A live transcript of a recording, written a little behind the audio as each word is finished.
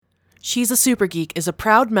She's a Super Geek is a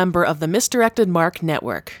proud member of the Misdirected Mark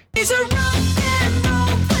Network. She's a rock and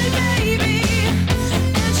roll play baby,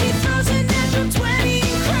 and she throws a natural 20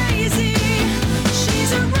 crazy.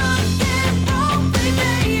 She's a rock and roll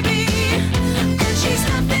play baby, and she's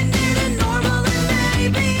nothing near the normal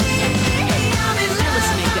and maybe. You're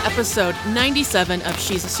listening to episode 97 of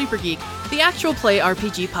She's a Super Geek, the actual play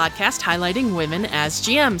RPG podcast highlighting women as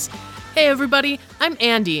GMs. Hey everybody, I'm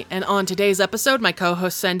Andy, and on today's episode, my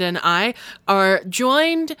co-host Senda and I are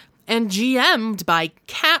joined and GM'd by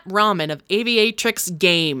Kat Rahman of Aviatrix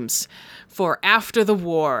Games for After the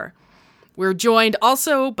War. We're joined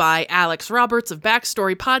also by Alex Roberts of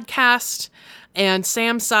Backstory Podcast and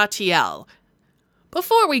Sam Satiel.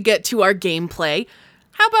 Before we get to our gameplay,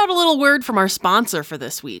 how about a little word from our sponsor for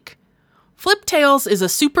this week? Flip Tales is a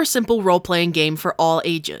super simple role-playing game for all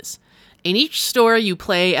ages. In each story, you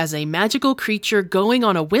play as a magical creature going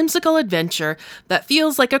on a whimsical adventure that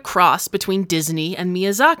feels like a cross between Disney and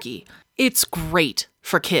Miyazaki. It's great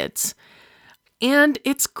for kids. And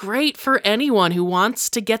it's great for anyone who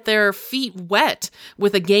wants to get their feet wet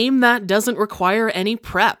with a game that doesn't require any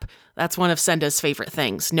prep. That's one of Senda's favorite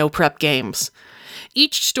things, no prep games.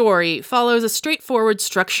 Each story follows a straightforward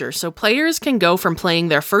structure, so players can go from playing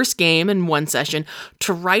their first game in one session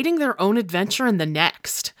to writing their own adventure in the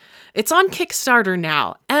next. It's on Kickstarter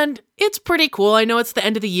now, and it's pretty cool. I know it's the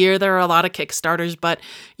end of the year, there are a lot of Kickstarters, but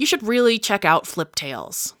you should really check out Flip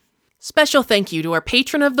Tales. Special thank you to our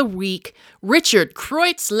patron of the week, Richard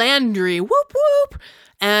Kreutz Landry, whoop whoop!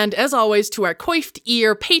 And as always, to our coiffed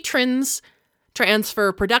ear patrons,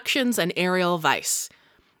 Transfer Productions and Ariel Weiss.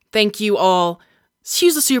 Thank you all.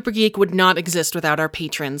 She's a Super Geek would not exist without our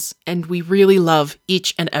patrons, and we really love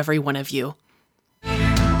each and every one of you.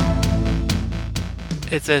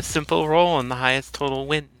 It's a simple roll and the highest total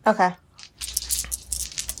win. Okay.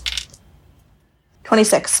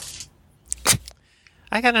 26.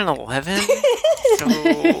 I got an 11. So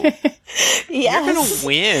Yes. you're going to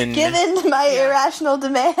win. Given my irrational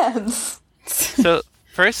demands. So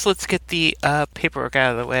first, let's get the paperwork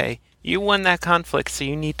out of the way. You won that conflict, so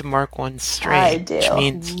you need to mark one straight. I do. Which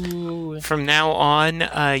means from now on,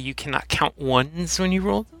 you cannot count ones when you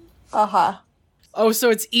roll them. Uh-huh. Oh, so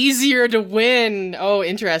it's easier to win. Oh,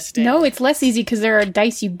 interesting. No, it's less easy because there are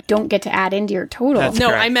dice you don't get to add into your total. That's No,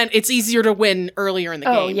 correct. I meant it's easier to win earlier in the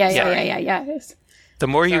game. Oh, yeah. The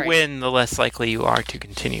more you Sorry. win, the less likely you are to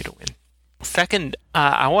continue to win. Second,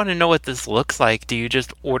 I want to know what this looks like. Do you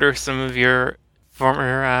just order some of your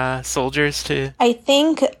former soldiers to... I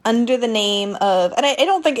think under the name of... And I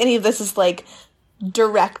don't think any of this is, like,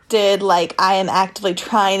 directed, like, I am actively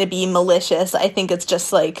trying to be malicious. I think it's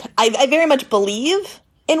just, like... I very much believe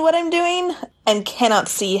in what I'm doing and cannot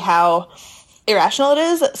see how irrational it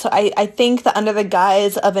is. So I think that under the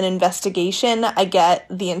guise of an investigation, I get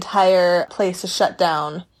the entire place to shut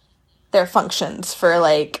down their functions for,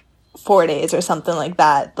 like, 4 days or something like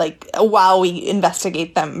that, like, while we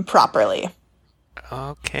investigate them properly.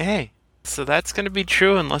 Okay. So that's going to be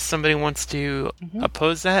true unless somebody wants to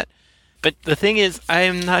oppose that. But the thing is, I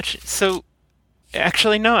am not... So,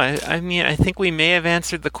 actually, no. I mean, I think we may have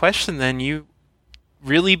answered the question then. You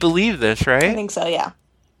really believe this, right? I think so, yeah.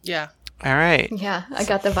 Yeah. All right. Yeah, I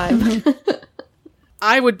got the vibe.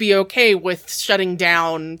 I would be okay with shutting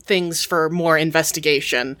down things for more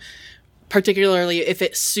investigation, particularly if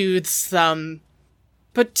it soothes some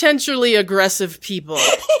potentially aggressive people.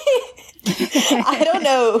 I don't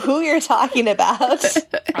know who you're talking about.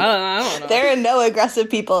 I don't know. There are no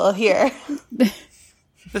aggressive people here.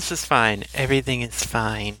 This is fine. Everything is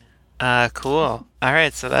fine. Cool. All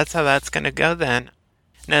right, so that's how that's going to go then.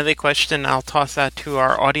 Now the question I'll toss out to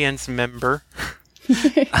our audience member.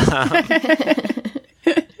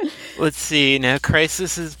 Let's see. Now,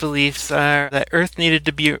 Crisis's beliefs are that Earth needed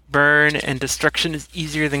to be burned and destruction is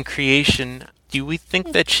easier than creation. Do we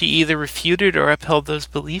think that she either refuted or upheld those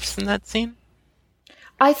beliefs in that scene?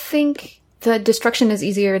 I think the destruction is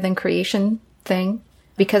easier than creation thing,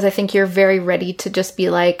 because I think you're very ready to just be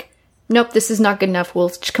like, nope, this is not good enough,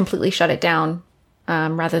 we'll completely shut it down,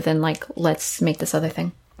 rather than like, let's make this other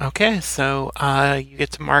thing. Okay, so you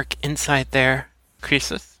get to mark inside there,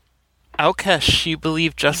 Crisis. Alkesh, you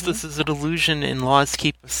believe justice is a delusion and laws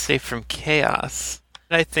keep us safe from chaos.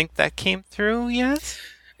 I think that came through, yes?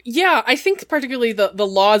 Yeah, I think particularly the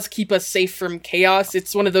laws keep us safe from chaos.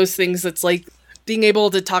 It's one of those things that's like being able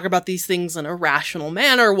to talk about these things in a rational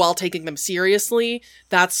manner while taking them seriously.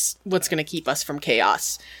 That's what's going to keep us from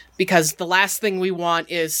chaos. Because the last thing we want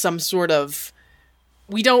is some sort of...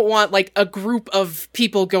 We don't want, like, a group of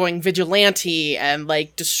people going vigilante and,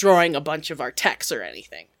 like, destroying a bunch of our techs or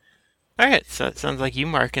anything. All right, so it sounds like you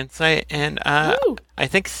mark insight, and Woo. I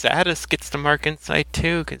think Satis gets to mark insight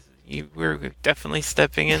too, because you were definitely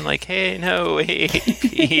stepping in like, hey, no, hey,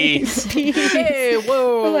 peace. Hey,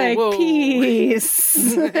 whoa, Like, whoa.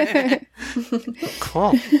 peace.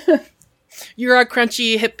 Cool. You're a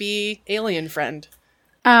crunchy, hippie alien friend.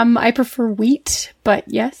 I prefer wheat, but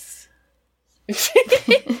yes.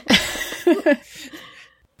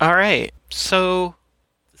 All right, so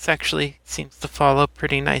this actually seems to follow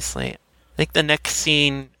pretty nicely. I think the next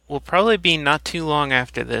scene will probably be not too long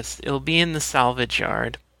after this. It'll be in the salvage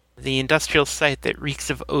yard, the industrial site that reeks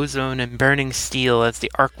of ozone and burning steel as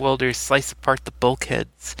the arc welders slice apart the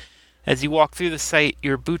bulkheads. As you walk through the site,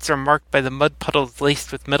 your boots are marked by the mud puddles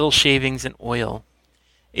laced with metal shavings and oil.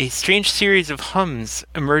 A strange series of hums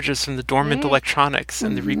emerges from the dormant electronics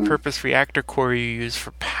and the repurposed reactor core you use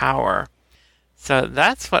for power. So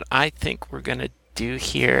that's what I think we're going to do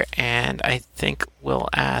here, and I think we'll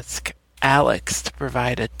ask Alex to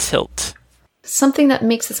provide a tilt. Something that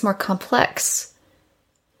makes this more complex.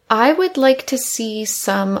 I would like to see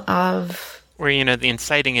some of... Where, the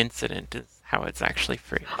inciting incident is how it's actually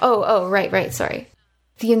free. Oh, right, sorry.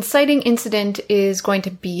 The inciting incident is going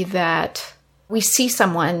to be that we see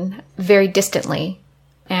someone very distantly,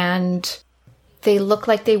 and they look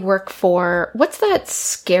like they work for... What's that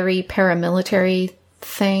scary paramilitary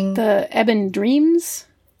thing? The Ebon Dreams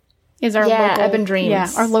is our Yeah, local... Ebon Dreams. Yeah,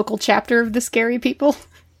 our local chapter of the scary people.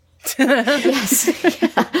 Yes.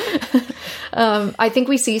 I think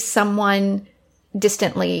we see someone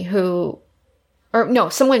distantly who... Or no,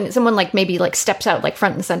 someone like maybe like steps out like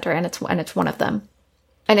front and center, and it's one of them.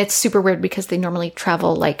 And it's super weird because they normally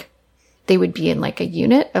travel like they would be in like a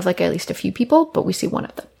unit of like at least a few people, but we see one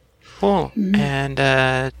of them. Cool.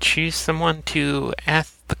 And choose someone to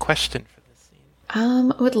ask the question for this scene.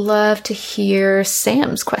 I would love to hear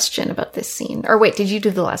Sam's question about this scene. Or wait, did you do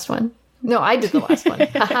the last one? No, I did the last one.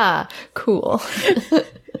 Haha, cool.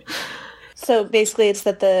 So basically, it's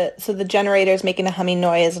that the generator is making a humming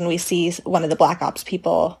noise, and we see one of the Black Ops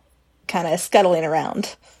people kind of scuttling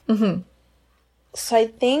around. Mm-hmm. So I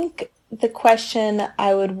think the question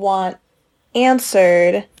I would want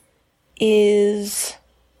answered is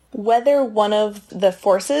whether one of the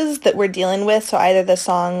forces that we're dealing with, so either the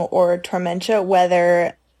Song or Tormentia,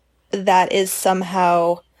 whether that is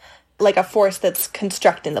somehow like a force that's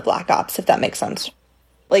constructing the Black Ops, if that makes sense.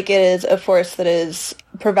 Like it is a force that is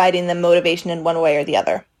providing them motivation in one way or the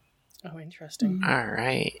other. Oh, interesting. All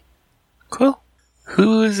right. Cool.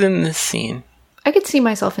 Who's in this scene? I could see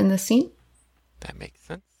myself in this scene. That makes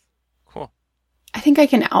sense. Cool. I think I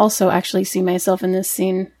can also actually see myself in this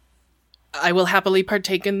scene. I will happily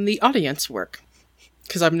partake in the audience work,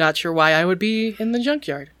 because I'm not sure why I would be in the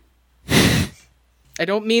junkyard. I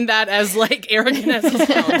don't mean that as, like, arrogant as it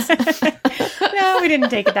sounds. No, we didn't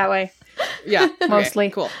take it that way. Yeah. okay, Mostly.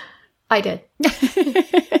 Cool. I did.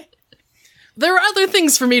 There are other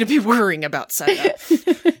things for me to be worrying about, Seta.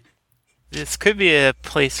 This could be a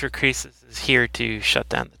place where Croesus is here to shut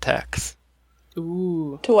down the techs.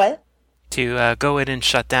 Ooh. To what? To go in and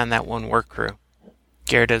shut down that one work crew.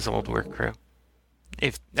 Gerda's old work crew.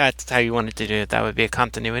 If that's how you wanted to do it, that would be a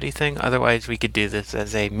continuity thing. Otherwise, we could do this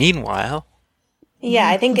as a meanwhile. Yeah,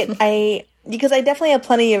 I think because I definitely have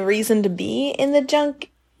plenty of reason to be in the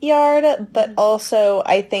junkyard, but also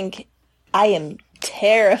I think I am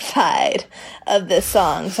terrified of this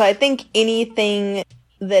song. So I think anything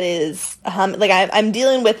that is like I'm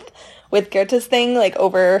dealing with Goethe's thing like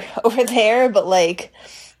over there, but like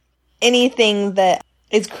anything that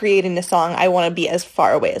is creating a song, I want to be as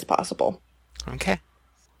far away as possible. Okay.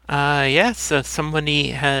 Yeah, so somebody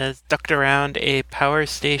has ducked around a power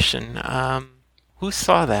station. Who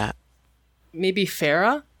saw that? Maybe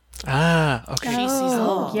Farah? Ah, okay. She sees it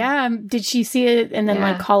all. Yeah, did she see it and then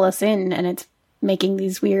Yeah. like call us in and it's making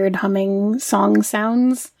these weird humming song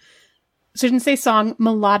sounds? So I didn't say song,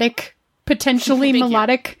 melodic, potentially Thank you.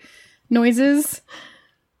 melodic noises.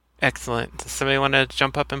 Excellent. Does somebody want to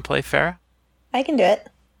jump up and play Farah? I can do it.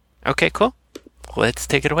 Okay, cool. Let's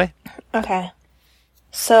take it away. Okay.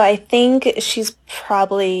 So I think she's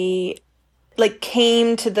probably like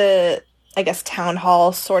came to the, I guess, town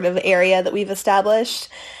hall sort of area that we've established,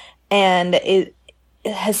 and it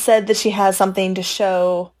has said that she has something to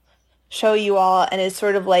show you all, and is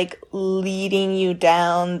sort of like leading you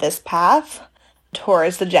down this path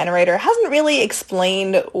towards the generator. Hasn't really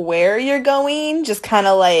explained where you're going, just kind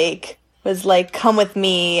of like was like, come with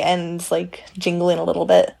me, and like jingling a little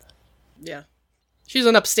bit. Yeah. She's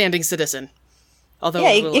an upstanding citizen. Although Yeah,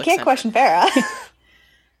 a you little can't eccentric. question Farah.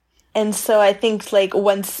 And so I think like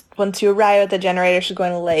once you arrive at the generator, she's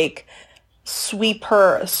going to like sweep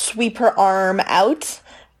her arm out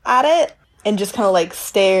at it and just kind of like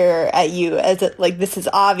stare at you as it like this is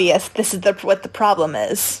obvious. This is what the problem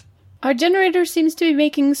is. Our generator seems to be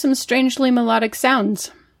making some strangely melodic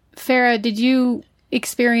sounds. Farah, did you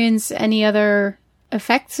experience any other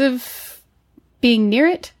effects of being near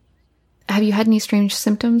it? Have you had any strange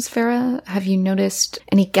symptoms, Farah? Have you noticed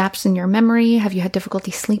any gaps in your memory? Have you had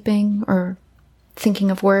difficulty sleeping or thinking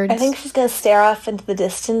of words? I think she's gonna stare off into the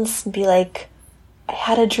distance and be like, I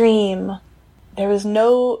had a dream.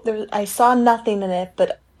 I saw nothing in it,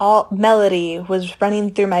 but all melody was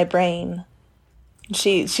running through my brain.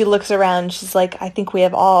 She looks around, she's like, I think we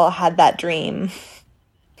have all had that dream.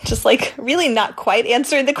 Just like, really not quite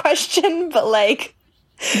answering the question, but like,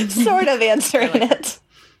 sort of answering it.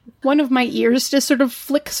 One of my ears just sort of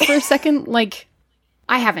flicks for a second, like,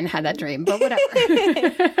 I haven't had that dream, but whatever.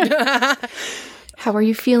 How are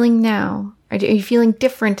you feeling now? Are you feeling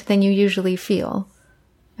different than you usually feel?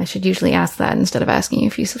 I should usually ask that instead of asking you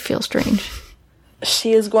if you feel strange.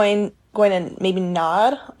 She is going to maybe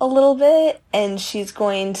nod a little bit, and she's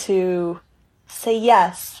going to say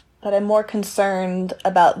yes, but I'm more concerned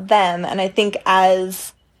about them. And I think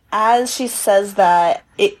as she says that,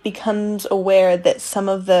 it becomes aware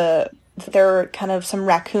that there are kind of some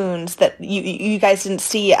raccoons that you guys didn't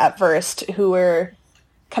see at first, who were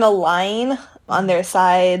kind of lying on their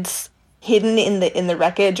sides, hidden in the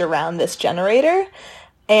wreckage around this generator.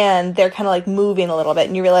 And they're kind of like moving a little bit,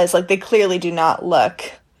 and you realize like they clearly do not look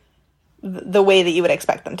the way that you would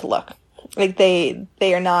expect them to look. Like they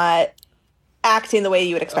are not acting the way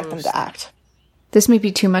you would expect them to act. This may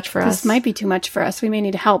be too much for us. This might be too much for us. We may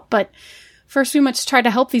need help, but first we must try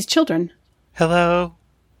to help these children. Hello?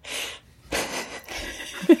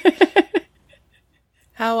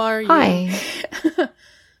 How are you? Hi.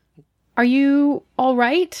 Are you all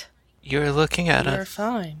right? You're looking at We're us.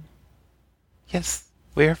 fine. Yes,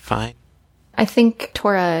 we're fine. I think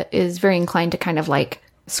Tora is very inclined to kind of like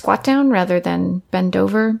squat down rather than bend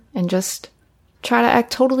over and just try to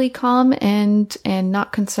act totally calm and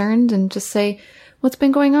not concerned and just say, what's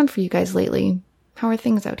been going on for you guys lately? How are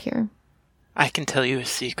things out here? I can tell you a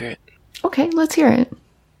secret. Okay, let's hear it.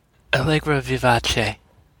 Allegro vivace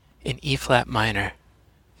in E flat minor,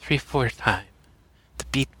 3/4 time. The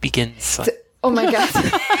beat begins. Oh my god.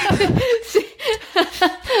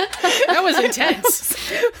 That was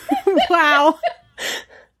intense. Wow.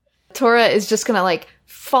 Tora is just gonna like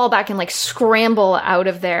fall back and like scramble out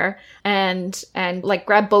of there and like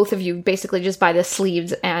grab both of you basically just by the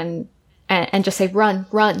sleeves and just say, run.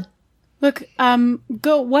 Look,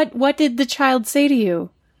 go. What did the child say to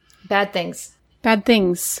you? Bad things. Bad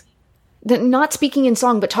things. Not speaking in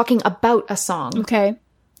song, but talking about a song. Okay.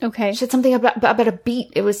 She said something about a beat.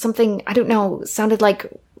 It was something, I don't know, sounded like,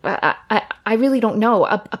 I really don't know.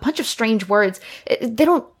 A bunch of strange words.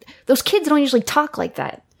 Those kids don't usually talk like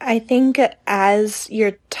that. I think as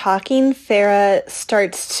you're talking, Farah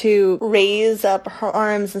starts to raise up her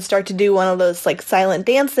arms and start to do one of those like silent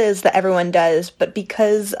dances that everyone does, but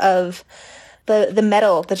because of the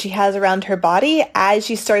metal that she has around her body, as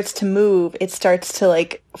she starts to move, it starts to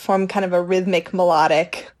like form kind of a rhythmic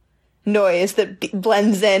melodic noise that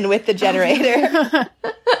blends in with the generator.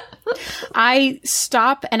 I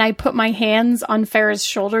stop and I put my hands on Farah's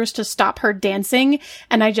shoulders to stop her dancing,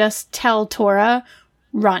 and I just tell Tora,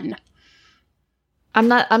 run. I'm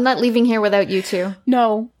not leaving here without you two.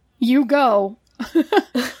 No, you go.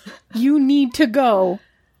 You need to go.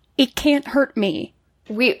 It can't hurt me.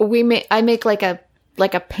 I make like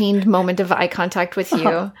a pained moment of eye contact with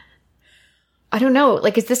you. I don't know.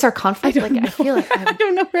 Like, is this our conflict? I feel like I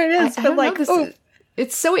don't know where it is, I but don't like, know,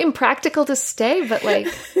 it's so impractical to stay, but like,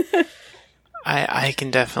 I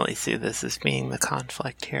can definitely see this as being the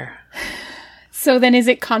conflict here. So then is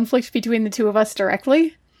it conflict between the two of us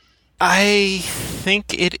directly? I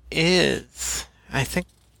think it is. I think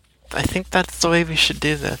that's the way we should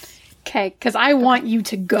do this. Okay, because I want you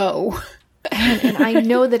to go. and I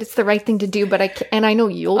know that it's the right thing to do, but I know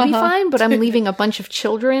you'll be fine, but I'm leaving a bunch of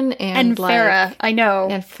children and like, Farah, I know,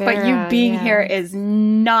 and but you Farah, being yeah. here is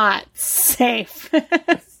not safe.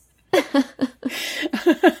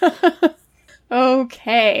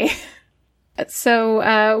 Okay.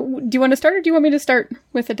 So, do you want to start, or do you want me to start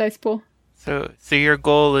with the dice pool? So your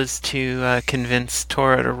goal is to convince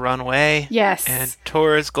Tora to run away. Yes. And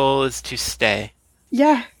Tora's goal is to stay.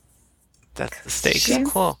 Yeah. That's the stakes. Yes.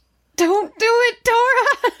 Cool. Don't do it,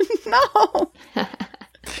 Tora! No!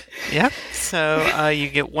 Yep. So you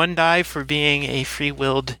get 1 die for being a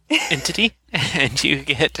free-willed entity, and you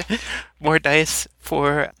get more dice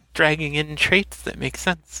for dragging in traits that make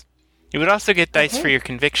sense. You would also get dice for your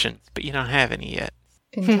convictions, but you don't have any yet.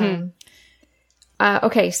 in time.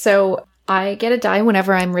 Okay, so I get a die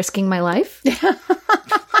whenever I'm risking my life.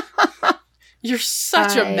 You're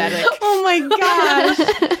such a medic. Oh my gosh.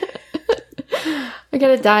 I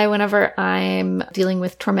get a die whenever I'm dealing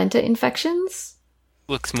with Tormenta infections.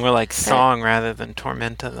 Looks more like song rather than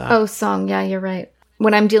Tormenta, though. Oh, song. Yeah, you're right.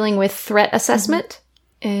 When I'm dealing with threat assessment.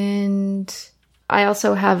 And I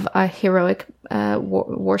also have a heroic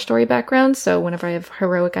war story background. So whenever I have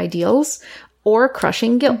heroic ideals or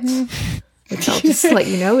crushing guilt, which I'll just let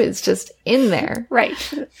you know is just in there.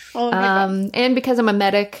 Right. All of And because I'm a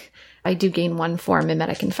medic, I do gain 1 for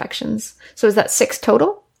mimetic infections. So is that 6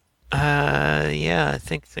 total? Yeah, I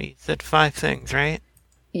think so. You said 5 things, right?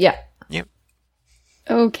 Yeah. Yep.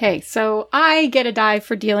 Okay, so I get a die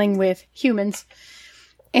for dealing with humans.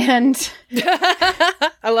 And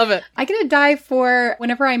I love it. I get a die for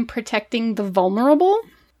whenever I'm protecting the vulnerable.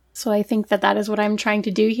 So I think that that is what I'm trying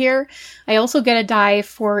to do here. I also get a die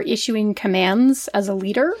for issuing commands as a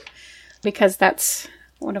leader, because that's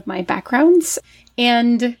one of my backgrounds.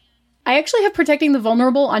 And I actually have protecting the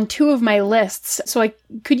vulnerable on 2 of my lists, so I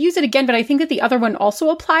could use it again, but I think that the other one also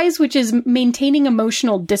applies, which is maintaining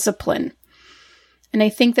emotional discipline. And I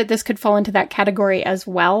think that this could fall into that category as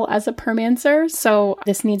well as a permancer. So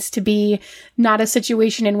this needs to be not a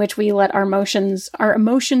situation in which we let our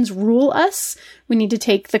emotions rule us. We need to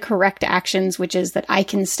take the correct actions, which is that I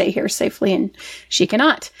can stay here safely and she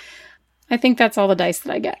cannot. I think that's all the dice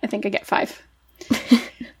that I get. I think I get 5.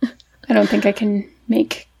 I don't think I can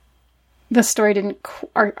make the story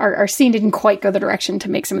our scene didn't quite go the direction to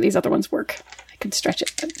make some of these other ones work. I could stretch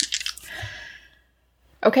it, but...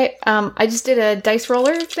 Okay, I just did a dice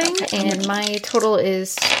roller thing, and my total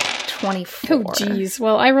is 24. Oh, geez.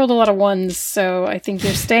 Well, I rolled a lot of 1s, so I think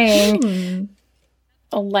you're staying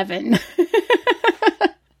 11.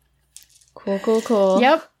 Cool.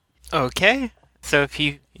 Yep. Okay. So if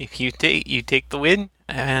you take the win,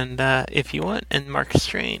 and if you want, and mark a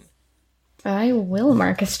strain. I will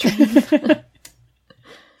mark a strain.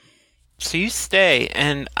 So you stay,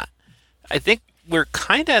 and I think we're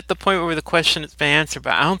kind of at the point where the question has been answered,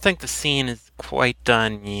 but I don't think the scene is quite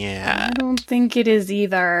done yet. I don't think it is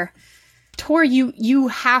either. Tor, you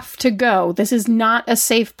have to go. This is not a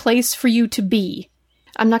safe place for you to be.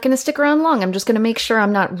 I'm not going to stick around long. I'm just going to make sure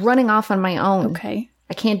I'm not running off on my own. Okay.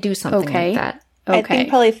 I can't do something Okay. like that. Okay. I think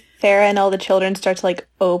probably Farah and all the children start to like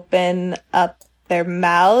open up their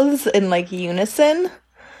mouths in like unison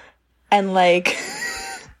and like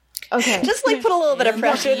Okay. just like put a little bit of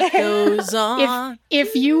pressure there. Goes on.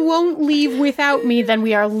 If you won't leave without me, then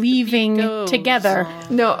we are leaving Goes together.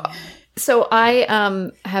 No. So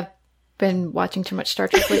I have been watching too much Star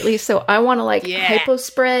Trek lately, so I want to like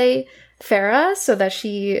hypospray Farah so that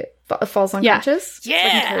she falls unconscious. So I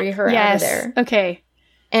can carry her out of there. Okay.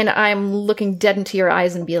 And I'm looking dead into your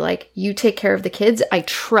eyes and be like, you take care of the kids. I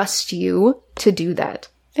trust you to do that.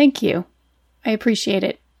 Thank you. I appreciate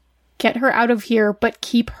it. Get her out of here, but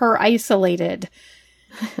keep her isolated.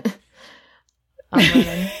 I'm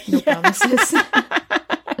running. No promises.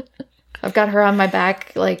 I've got her on my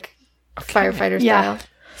back, like firefighter Yeah. style.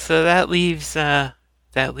 So that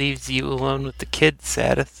leaves you alone with the kids,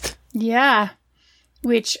 saddest. Yeah.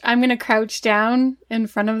 Which I'm going to crouch down in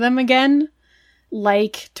front of them again,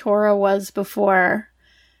 like Tora was before,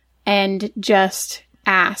 and just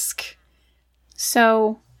ask.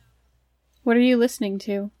 So, what are you listening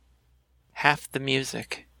to? Half the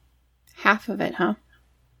music. Half of it, huh?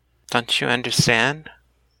 Don't you understand?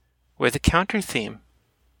 We're the counter theme.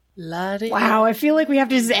 Wow, I feel like we have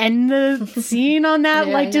to just end the scene on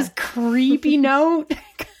that, just creepy note.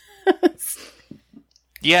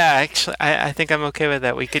 Yeah, actually, I think I'm okay with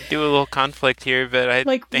that. We could do a little conflict here, but I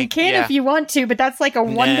Like, think, we can if you want to, but that's like a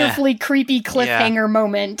wonderfully creepy cliffhanger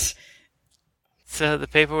moment. So the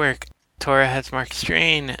paperwork, Tora has marked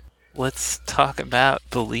strain. Let's talk about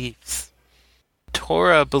beliefs.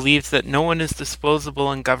 Tora believes that no one is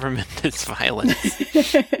disposable and government is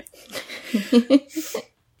violence.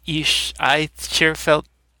 I sure felt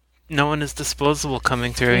no one is disposable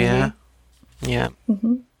coming through, yeah? Yeah.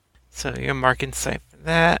 Mm-hmm. So you're marking sight for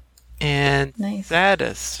that. And Nice.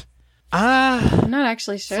 saddest. I'm not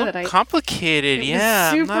actually sure So that I... complicated, was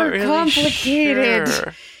yeah. I'm not super really complicated.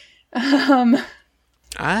 Sure. Um,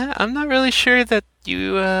 I'm not really sure that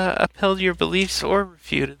you upheld your beliefs or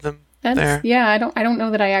refuted them. that's, there. yeah, I don't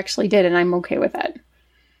know that I actually did, and I'm okay with that.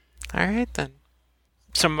 All right then.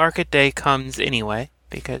 So market day comes anyway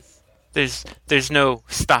because there's no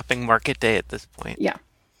stopping market day at this point. Yeah.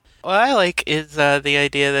 What I like is the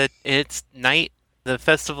idea that it's night, the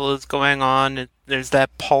festival is going on, and there's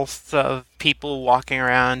that pulse of people walking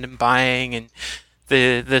around and buying, and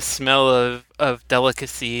the smell of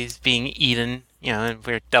delicacies being eaten and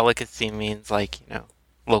where delicacy means like,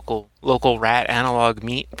 local rat analog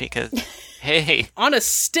meat because, hey, On a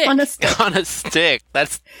stick. On a stick. on a stick.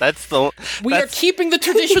 That's the We are keeping the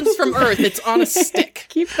traditions from Earth. It's on a stick.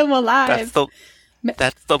 Keep them alive.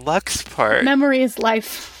 that's the Lux part. Memory is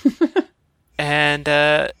life. And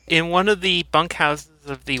in one of the bunkhouses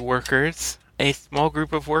of the workers, a small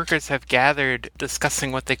group of workers have gathered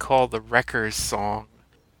discussing what they call the Wrecker's Song.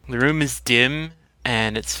 The room is dim,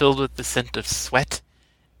 and it's filled with the scent of sweat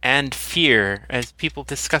and fear as people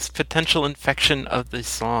discuss potential infection of the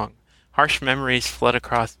song. Harsh memories flood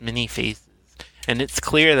across many faces, and it's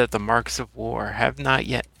clear that the marks of war have not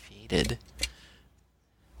yet faded.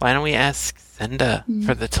 Why don't we ask Senda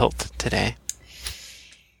for the tilt today?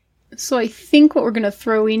 So I think what we're going to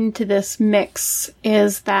throw into this mix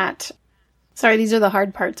is that... Sorry, these are the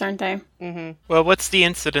hard parts, aren't they? Well, what's the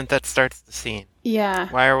incident that starts the scene? Yeah,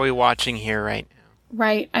 Why are we watching here right now?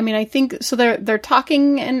 right. I mean, I think... So they're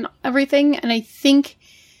talking and everything, and I think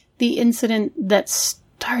the incident that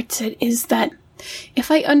starts it is that, if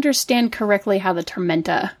I understand correctly how the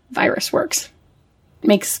Tormenta virus works,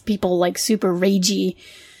 makes people, like, super ragey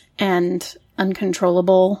and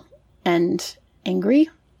uncontrollable and angry.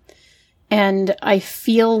 And I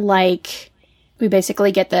feel like we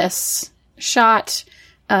basically get this shot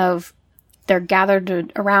of they're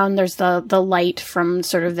gathered around. There's the light from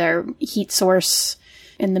sort of their heat source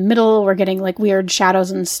in the middle. We're getting like weird shadows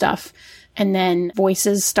and stuff. And then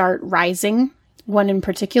voices start rising, one in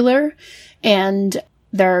particular. And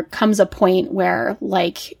there comes a point where,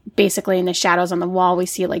 like, basically in the shadows on the wall, we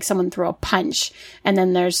see like someone throw a punch. And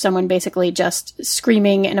then there's someone basically just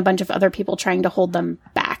screaming and a bunch of other people trying to hold them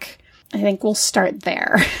back. I think we'll start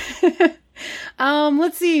there.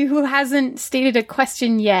 Let's see who hasn't stated a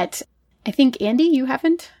question yet. I think, Andy, you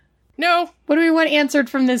haven't? No, What do we want answered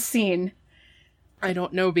from this scene? I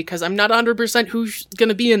don't know because I'm not 100% who's going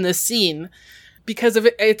to be in this scene. Because of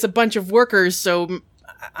it's a bunch of workers, so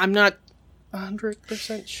I'm not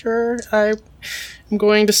 100% sure. I'm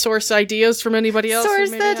going to source ideas from anybody else. who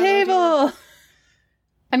Source maybe the have ideas. table!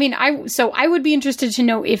 I mean, I would be interested to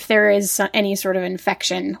know if there is any sort of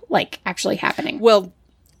infection, like, actually happening. Well,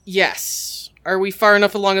 yes. Are we far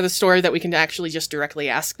enough along in the story that we can actually just directly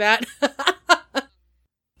ask that?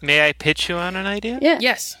 May I pitch you on an idea? Yeah.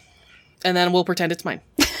 Yes. And then we'll pretend it's mine.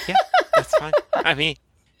 Yeah, that's fine. I mean,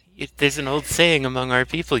 there's an old saying among our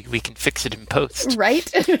people, we can fix it in post. Right?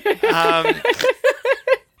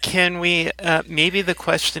 Can we, maybe the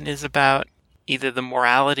question is about either the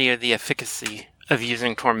morality or the efficacy of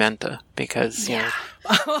using Tormenta, because,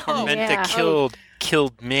 Tormenta yeah.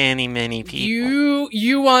 killed many, many people.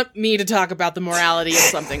 You want me to talk about the morality of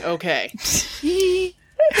something. Okay.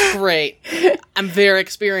 Great. I'm very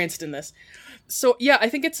experienced in this. So yeah, I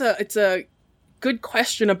think it's a good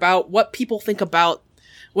question about what people think about,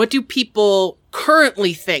 what do people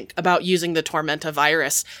currently think about using the Tormenta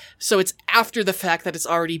virus? So it's after the fact that it's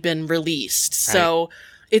already been released. Right. So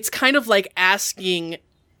it's kind of like asking,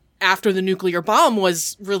 after the nuclear bomb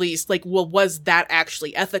was released, like, well, was that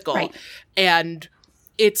actually ethical? Right. And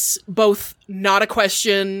it's both not a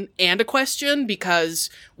question and a question because,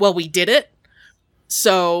 well, we did it.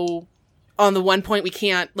 So on the one point, we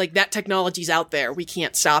can't, like, that technology's out there. We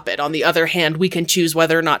can't stop it. On the other hand, we can choose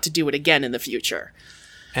whether or not to do it again in the future.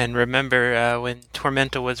 And remember, when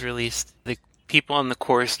Tormenta was released, the people on the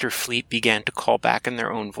Chorister fleet began to call back in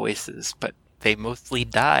their own voices, but they mostly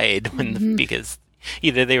died because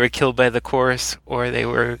either they were killed by the chorus or they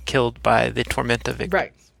were killed by the Tormenta victims.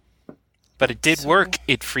 Right. But it did work.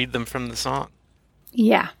 It freed them from the song.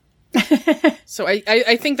 Yeah. So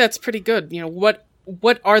I think that's pretty good. You know,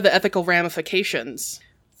 what are the ethical ramifications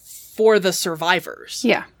for the survivors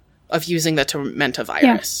Yeah. of using the Tormenta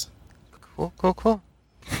virus? Cool.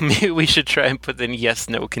 Maybe we should try and put an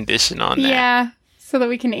yes/no condition on that. Yeah. So that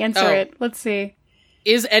we can answer Oh. it. Let's see.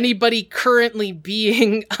 Is anybody currently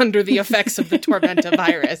being under the effects of the Tormenta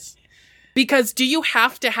virus? Because do you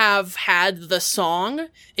have to have had the song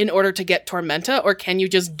in order to get Tormenta, or can you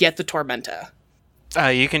just get the Tormenta?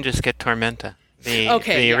 You can just get Tormenta. The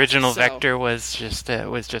Yeah, original so- Vector was just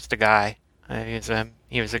a guy.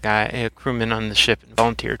 He was a guy, a crewman on the ship, and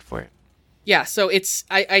volunteered for it. Yeah, so it's,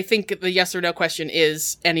 I think the yes or no question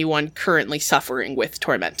is anyone currently suffering with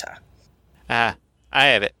Tormenta? I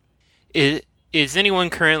have it. Is anyone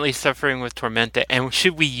currently suffering with Tormenta, and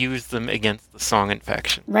should we use them against the song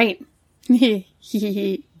infection? Right. Yeah,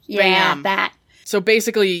 Bam. that. So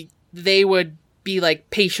basically, they would be like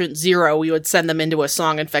patient 0. We would send them into a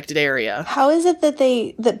song-infected area. How is it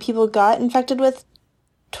that people got infected with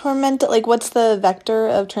Tormenta? Like, what's the vector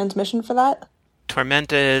of transmission for that?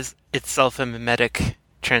 Tormenta is itself a mimetic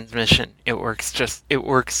transmission. It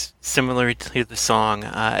works similar to the song.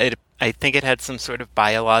 I think it had some sort of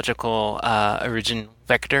biological origin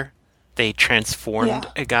vector. They transformed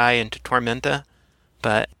a guy into Tormenta,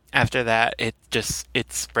 but after that, it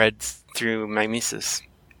spreads through mimesis.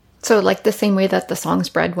 So, like the same way that the song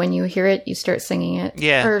spread, when you hear it, you start singing it.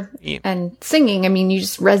 Yeah. And singing, I mean, you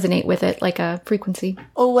just resonate with it like a frequency.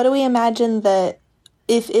 Well, what do we imagine that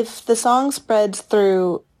if the song spreads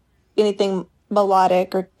through anything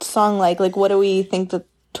melodic or song-like, like what do we think the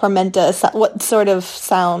Tormenta, what sort of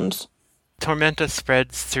sound? Tormenta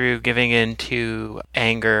spreads through giving in to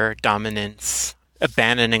anger, dominance,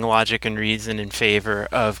 abandoning logic and reason in favor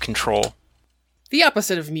of control. The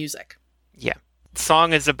opposite of music. Yeah.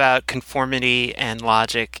 Song is about conformity and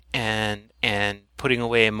logic and putting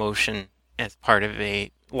away emotion as part of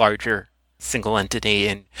a larger single entity,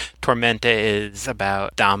 and Tormenta is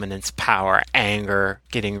about dominance, power, anger,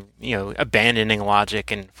 abandoning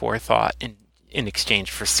logic and forethought in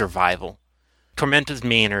exchange for survival. Tormenta's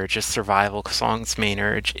main urge is survival. Song's main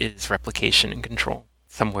urge is replication and control.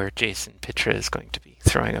 Somewhere Jason Pitra is going to be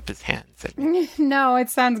throwing up his hands at me. No, it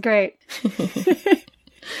sounds great.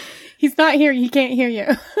 He's not here. He can't hear you.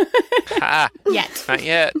 Ha! Yet. Not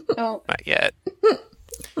yet. Oh. Not yet.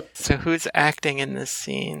 So who's acting in this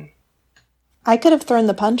scene? I could have thrown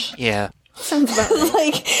the punch. Yeah. Sounds about right.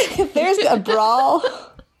 Like, if there's a brawl.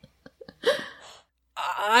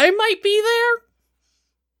 I might be there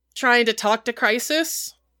trying to talk to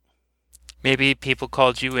Crisis. Maybe people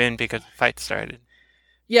called you in because the fight started.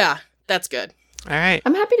 Yeah, that's good. All right.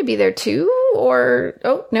 I'm happy to be there too, or...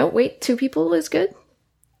 Oh, no, wait, 2 people is good?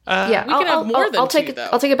 Yeah, we can have more than I'll take 2, though.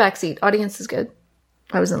 I'll take a back seat. Audience is good.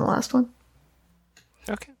 I was in the last one.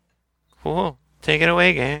 Okay. Cool. Take it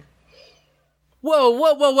away, gang.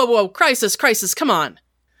 Whoa. Crisis, come on.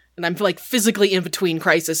 And I'm like physically in between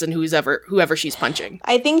Crisis and whoever she's punching.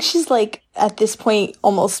 I think she's like, at this point,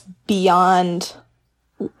 almost beyond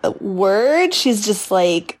words. She's just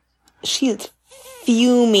like, she's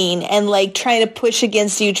fuming and like trying to push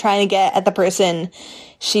against you, trying to get at the person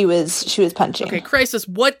she was punching. Okay, Crisis,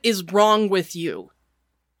 what is wrong with you?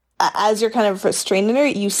 As you're kind of restraining her,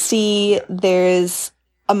 you see there's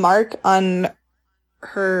a mark on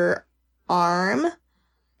her arm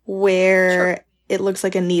where it looks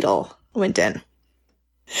like a needle went in.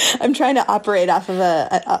 I'm trying to operate off of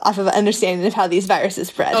an understanding of how these viruses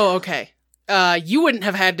spread. Oh, okay. You wouldn't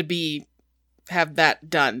have had to have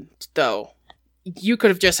that done, though. You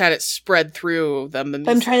could have just had it spread through the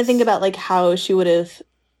mimesis. I'm trying to think about like how she would have,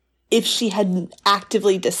 if she had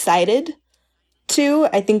actively decided to.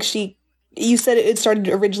 I think you said it started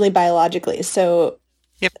originally biologically, so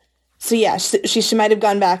yep. So yeah, she might have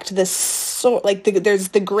gone back to this there's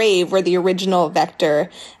the grave where the original vector,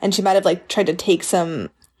 and she might have like tried to take some,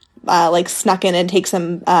 snuck in and take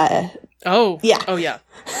some. Oh yeah.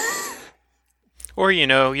 Or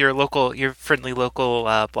your friendly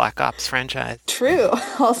local Black Ops franchise. True,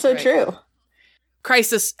 also Right. true.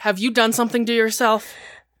 Crisis, have you done something to yourself?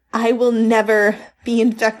 I will never be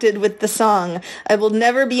infected with the song. I will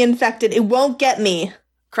never be infected. It won't get me.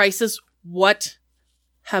 Crisis, what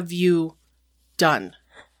have you done?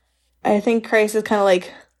 I think Crisis kind of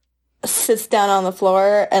like sits down on the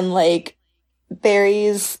floor and like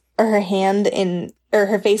buries her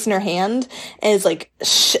face in her hand and is like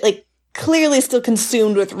clearly still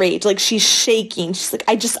consumed with rage. Like she's shaking. She's like,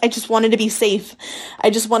 I just wanted to be safe. I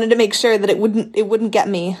just wanted to make sure that it wouldn't get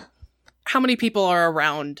me. How many people are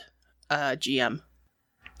around GM?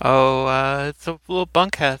 Oh, it's a little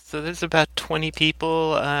bunkhouse, so there's about 20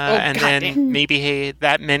 people, and then goddamn. maybe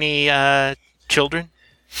that many children.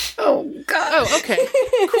 Oh, God. Oh, okay.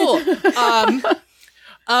 Cool.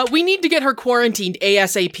 We need to get her quarantined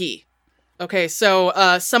ASAP. Okay,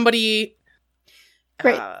 so somebody...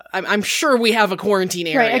 Right. I'm sure we have a quarantine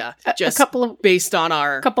area, Right, just a couple of based on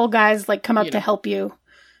our... couple guys like come up You to know. help you.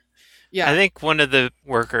 Yeah. I think one of the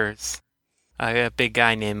workers, a big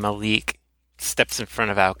guy named Malik, steps in front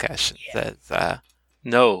of Alkesh and says,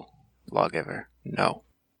 no, lawgiver, no.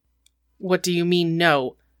 What do you mean,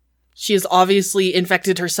 no? She has obviously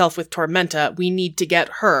infected herself with Tormenta. We need to get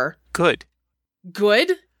her. Good.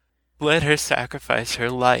 Good? Let her sacrifice her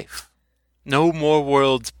life. No more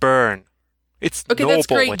worlds burn. It's Okay, noble that's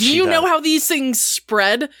great. what Do she you know does. how these things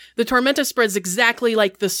spread? The Tormenta spreads exactly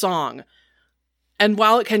like the song. And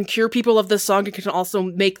while it can cure people of the song, it can also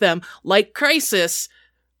make them, like Crisis,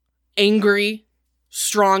 angry,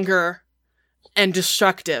 stronger, and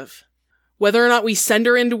destructive. Whether or not we send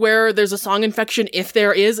her into where there's a song infection, if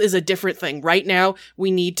there is a different thing. Right now,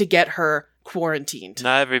 we need to get her quarantined.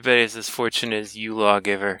 Not everybody's as fortunate as you,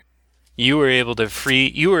 lawgiver. You were able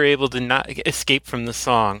to not escape from the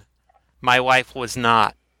song. My wife was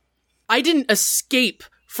not. I didn't escape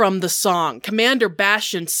from the song. Commander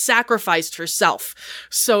Bastion sacrificed herself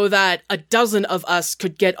so that a dozen of us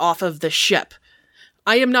could get off of the ship.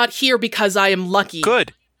 I am not here because I am lucky.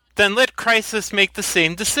 Good. Then let Crisis make the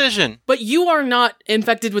same decision. But you are not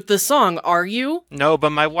infected with the song, are you? No,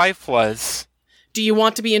 but my wife was. Do you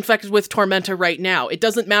want to be infected with Tormenta right now? It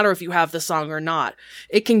doesn't matter if you have the song or not.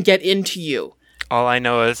 It can get into you. All I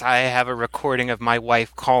know is I have a recording of my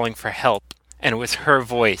wife calling for help, and it was her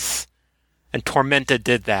voice. And Tormenta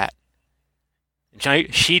did that.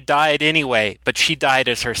 She died anyway, but she died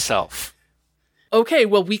as herself. Okay,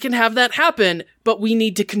 well, we can have that happen, but we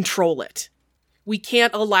need to control it. We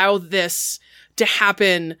can't allow this to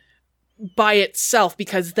happen by itself,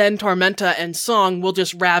 because then Tormenta and Song will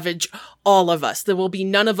just ravage all of us. There will be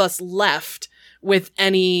none of us left with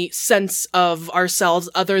any sense of ourselves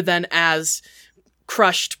other than as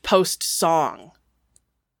crushed post-Song.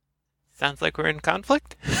 Sounds like we're in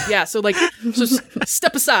conflict? Yeah, so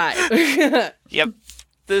step aside. Yep.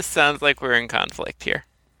 This sounds like we're in conflict here.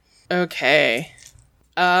 Okay.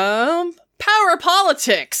 Power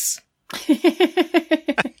politics.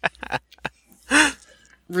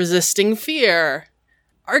 Resisting fear.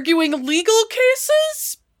 Arguing legal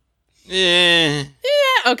cases? Eh.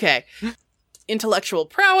 Yeah, okay. Intellectual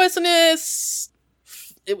prowessness.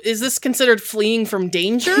 Is this considered fleeing from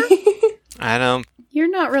danger? I don't... You're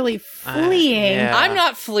not really fleeing. yeah. I'm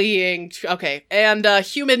not fleeing. Okay. And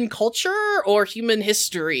human culture or human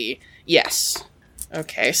history? Yes.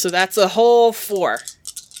 Okay, so that's a whole 4.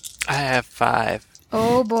 I have 5.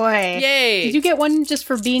 Oh boy. Yay! Did you get one just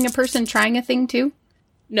for being a person trying a thing too?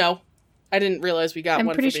 No. I didn't realize we got I'm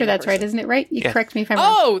one. pretty for sure being a that's right, person. isn't it? Right? You Yeah. correct me if I'm wrong.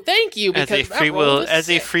 Oh, thank you. As Because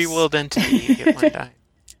a free-willed entity, you get 1 die.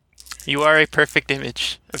 You are a perfect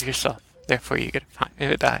image of yourself. Therefore, you get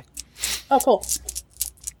a die. Oh, cool.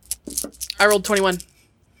 I rolled 21.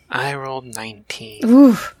 I rolled 19.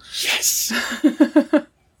 Ooh. Yes.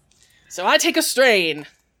 So I take a strain.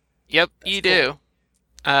 Yep, you do.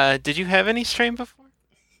 Did you have any strain before?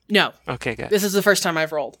 No, Okay, good. this is the first time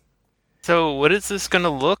I've rolled. So, what is this going to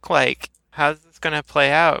look like? How's this going to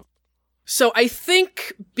play out? So I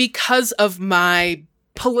think because of my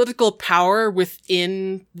political power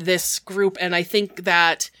within this group, and I think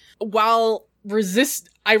that while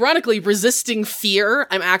ironically resisting fear,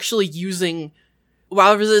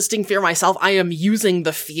 while resisting fear myself, I am using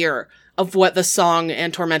the fear of what the song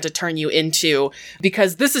and Tormenta turn you into,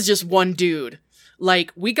 because this is just one dude.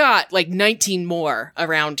 Like, we got 19 more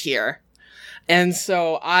around here. And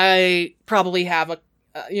so I probably have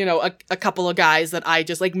a couple of guys that I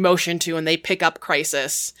just motion to, and they pick up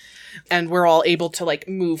Crisis, and we're all able to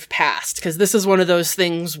move past. Because this is one of those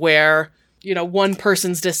things where, one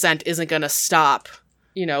person's dissent isn't going to stop,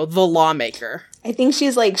 the lawmaker. I think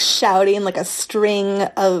she's shouting a string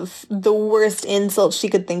of the worst insults she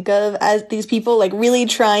could think of as these people, really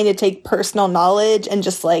trying to take personal knowledge and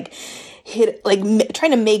just hit,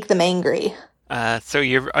 trying to make them angry. So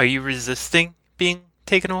are you resisting being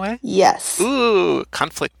taken away? Yes. Ooh,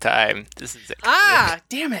 conflict time. This is it.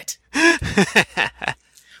 Damn it.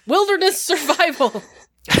 Wilderness survival.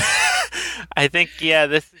 I think,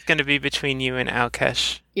 this is going to be between you and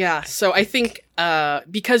Alkesh. Yeah, so I think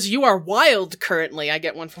because you are wild currently, I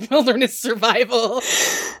get one from Wilderness Survival.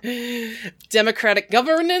 Democratic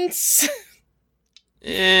governance?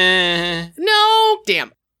 No!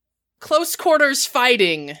 Damn. Close quarters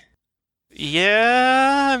fighting.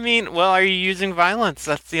 Yeah, I mean, well, are you using violence?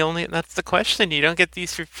 That's the question. You don't get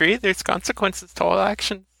these for free. There's consequences to all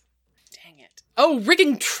actions. Dang it. Oh,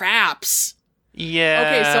 rigging traps. Yeah.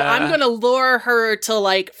 Okay, so I'm gonna lure her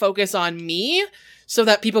to, focus on me so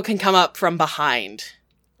that people can come up from behind.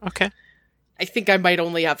 Okay. I think I might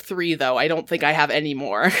only have 3, though. I don't think I have any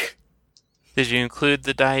more. Did you include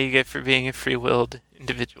the die you get for being a free-willed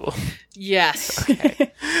individual? Yes.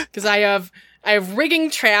 Because I have rigging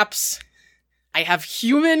traps. I have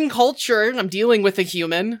human culture. I'm dealing with a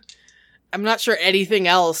human. I'm not sure anything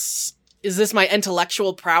else. Is this my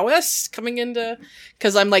intellectual prowess coming into?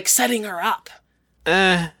 Because I'm setting her up.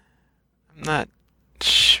 I'm not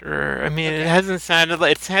sure. I mean, it hasn't sounded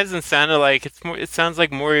like it's more. It sounds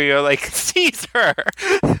like more you're Caesar.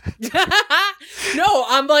 No,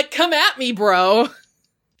 I'm come at me, bro.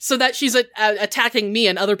 So that she's attacking me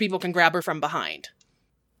and other people can grab her from behind.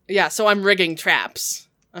 Yeah, so I'm rigging traps.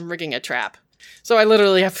 I'm rigging a trap. So I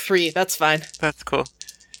literally have 3. That's fine. That's cool.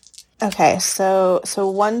 Okay, so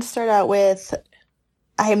one start out with,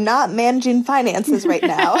 I am not managing finances right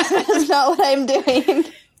now. That's not what I'm doing.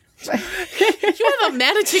 You have a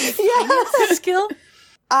managing finances skill?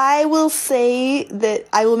 I will say that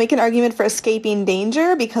I will make an argument for escaping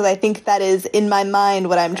danger because I think that is, in my mind,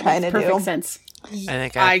 what I'm trying to Perfect do. sense. I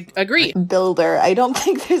think I agree. Builder. I don't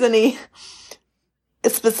think there's any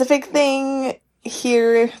specific thing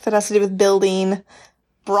here that has to do with building.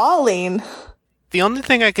 Brawling. the only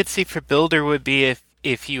thing I could see for builder would be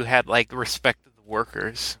if you had like respect of the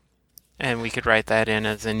workers, and we could write that in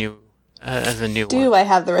as a new Do one. I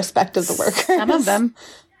have the respect of the workers? Some of them.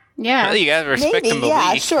 Yeah. Well, you gotta respect Maybe, them.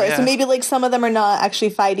 yeah, sure. So maybe like some of them are not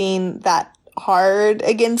actually fighting that hard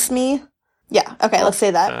against me. Yeah, okay, let's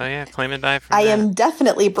say that. Oh yeah, claim and die for I that. am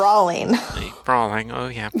definitely brawling. Brawling. Oh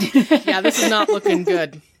yeah. Yeah, this is not looking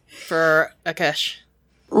good for Akesh.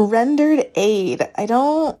 Rendered aid. I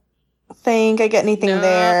don't think I get anything No.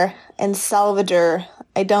 there. And salvager.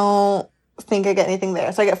 I don't think I get anything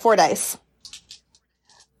there. So I get 4 dice.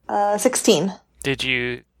 16. Did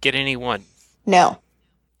you get any one? No.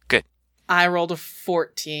 Good. I rolled a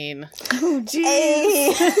 14. Oh,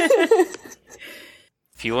 geez. Hey.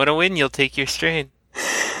 If you want to win, you'll take your strain.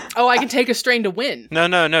 Oh, I can take a strain to win.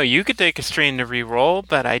 No. You could take a strain to re-roll,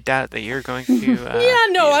 but I doubt that you're going to. Yeah,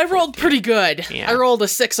 no, I rolled pretty good. Yeah. I rolled a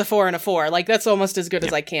 6, a 4, and a 4. Like, that's almost as good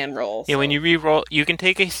as I can roll. Yeah, so. when you re-roll, you can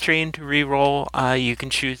take a strain to re-roll. You can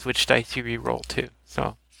choose which dice you re-roll to.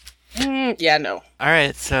 So, Yeah, no. all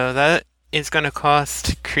right. So that is going to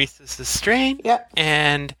cost Croesus a strain. Yep.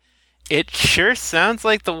 And it sure sounds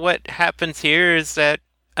like what happens here is that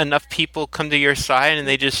enough people come to your side and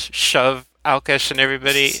they just shove Alkesh and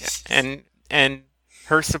everybody and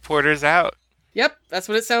her supporters out. Yep, that's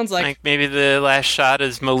what it sounds like. Like maybe the last shot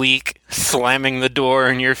is Malik slamming the door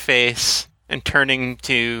in your face and turning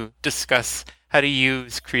to discuss how to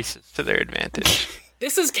use Croesus to their advantage.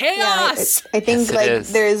 This is Yeah, chaos! I think Yes, it like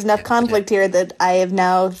is. there is enough conflict here that I have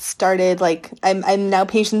now started like I'm now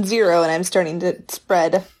patient 0 and I'm starting to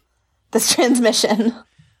spread this transmission.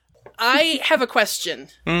 I have a question.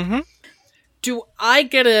 Mm-hmm. Do I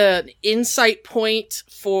get an insight point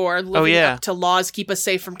for living yeah. up to laws keep us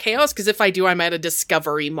safe from chaos? Because if I do, I'm at a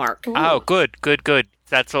discovery mark. Oh, good.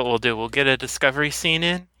 That's what we'll do. We'll get a discovery scene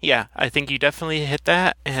in. Yeah, I think you definitely hit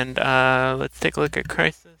that. And let's take a look at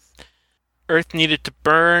Crisis. Earth needed to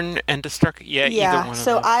burn and destruct. Yeah, either one of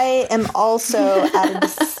So them. I am also at a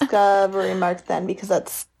discovery mark then because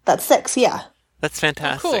that's 6, yeah. That's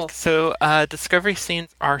fantastic. Oh, cool. So, discovery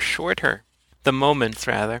scenes are shorter. The moments,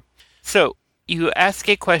 rather. So, you ask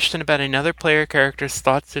a question about another player character's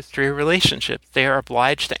thoughts, history, or relationships. They are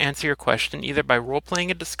obliged to answer your question either by role-playing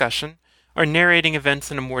a discussion or narrating events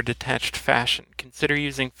in a more detached fashion. Consider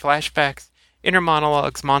using flashbacks, inner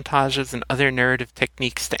monologues, montages, and other narrative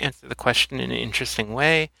techniques to answer the question in an interesting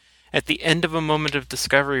way. At the end of a moment of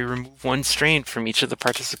discovery, remove 1 strain from each of the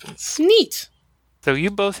participants. Neat. So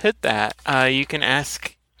you both hit that. You can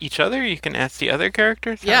ask each other. You can ask the other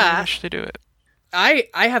characters. How Yeah. you wish to do it.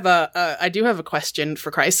 I do have a question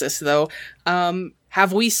for Crisis though.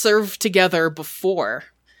 Have we served together before?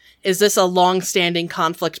 Is this a long-standing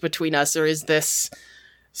conflict between us, or is this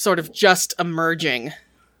sort of just emerging?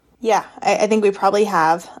 Yeah, I think we probably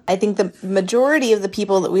have. I think the majority of the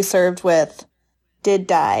people that we served with did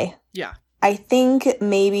die. Yeah. I think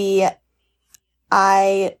maybe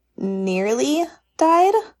I nearly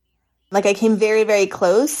died. Like I came very, very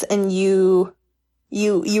close, and you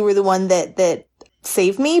were the one that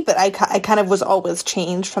saved me. But I kind of was always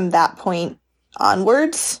changed from that point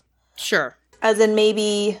onwards. Sure. As in,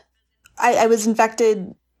 maybe I was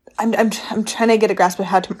infected. I'm trying to get a grasp of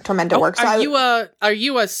how Tormenta works. So Are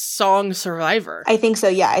you a song survivor? I think so.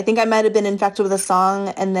 Yeah, I think I might have been infected with a song,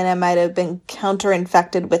 and then I might have been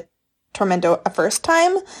counter-infected with Tormento a first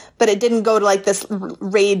time, but it didn't go to like this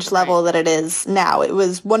rage level that it is now. It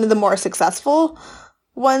was one of the more successful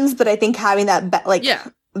ones, but I think having that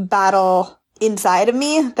battle inside of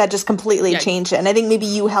me that just completely changed it. And I think maybe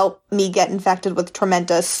you helped me get infected with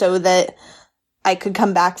Tormenta so that I could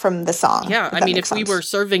come back from the song. Yeah, I mean, if we were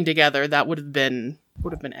serving together, that would have been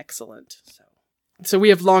excellent. So we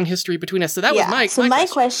have long history between us. So that was my So my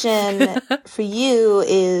question for you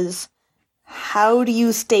is, how do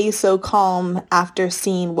you stay so calm after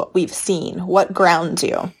seeing what we've seen? What grounds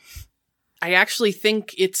you? I actually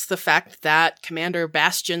think it's the fact that Commander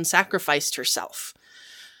Bastion sacrificed herself.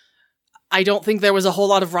 I don't think there was a whole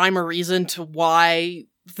lot of rhyme or reason to why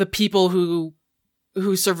the people who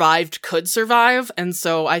survived could survive, and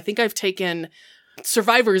so I think I've taken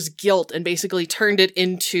survivor's guilt and basically turned it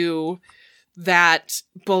into that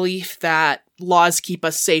belief that laws keep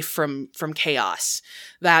us safe from chaos,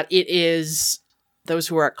 that it is Those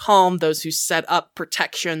who are calm, those who set up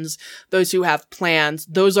protections, those who have plans,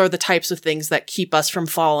 those are the types of things that keep us from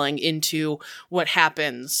falling into what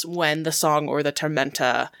happens when the song or the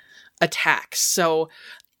tormenta attacks. So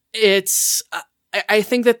it's, I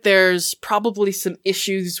think that there's probably some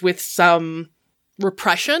issues with some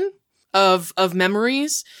repression of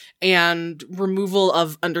memories and removal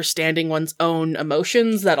of understanding one's own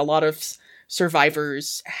emotions that a lot of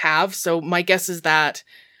survivors have. So my guess is that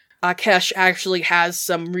Kesh actually has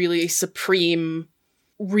some really supreme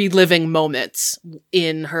reliving moments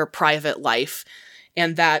in her private life,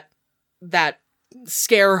 and that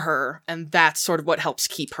scare her, and that's sort of what helps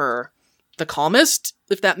keep her the calmest,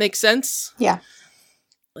 if that makes sense. Yeah.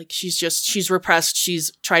 Like, she's repressed,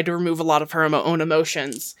 she's tried to remove a lot of her own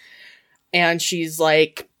emotions, and she's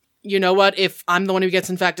like, you know what, if I'm the one who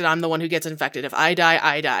gets infected, I'm the one who gets infected. If I die,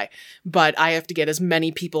 I die. But I have to get as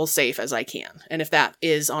many people safe as I can. And if that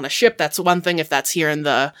is on a ship, that's one thing. If that's here in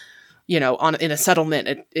the, in a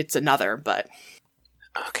settlement, it's another, but.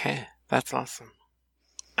 Okay, that's awesome.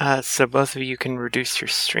 So both of you can reduce your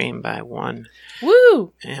stream by 1.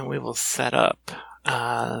 Woo! And we will set up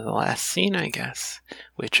the last scene, I guess,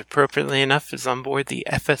 which appropriately enough is on board the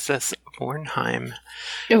FSS Bornheim.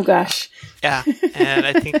 Oh gosh. Yeah, and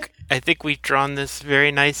I think we've drawn this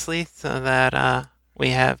very nicely so that we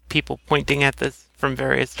have people pointing at this from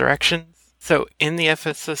various directions. So in the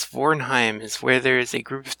FSS Bornheim is where there is a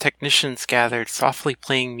group of technicians gathered softly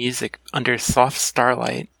playing music under soft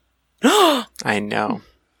starlight. I know.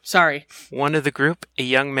 Sorry. One of the group, a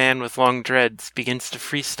young man with long dreads, begins to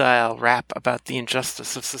freestyle rap about the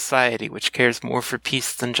injustice of society, which cares more for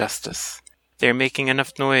peace than justice. They are making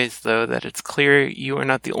enough noise, though, that it's clear you are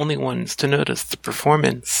not the only ones to notice the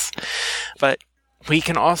performance. But we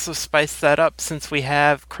can also spice that up since we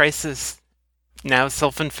have Crisis, now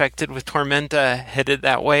self-infected with Tormenta, headed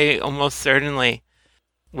that way almost certainly.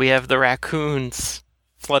 We have the raccoons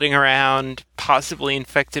flooding around, possibly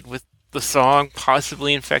infected with the song,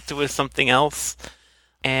 possibly infected with something else.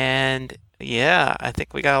 And yeah, I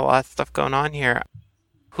think we got a lot of stuff going on here.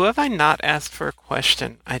 Who have I not asked for a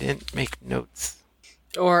question? I didn't make notes.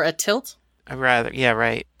 Or a tilt? Yeah,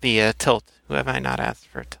 right. The tilt. Who have I not asked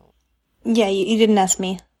for a tilt? Yeah, you didn't ask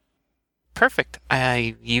me. Perfect.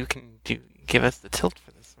 You can give us the tilt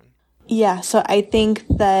for this one. Yeah, so I think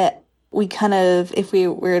that we kind of, if we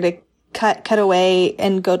were to cut away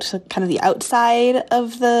and go to kind of the outside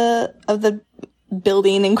of the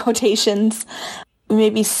building in quotations,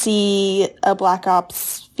 maybe see a Black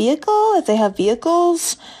Ops vehicle, if they have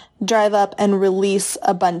vehicles, drive up and release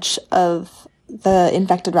a bunch of the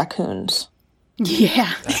infected raccoons.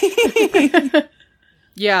 Yeah.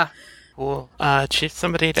 Yeah. Cool. Chief,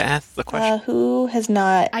 somebody to ask the question. Who has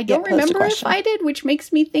not I yet don't posed a remember if question? I did, which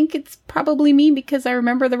makes me think it's probably me because I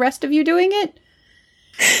remember the rest of you doing it.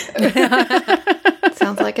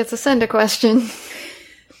 Sounds like it's a send a question.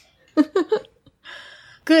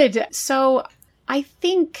 Good. So I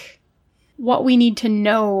think what we need to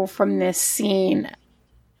know from this scene.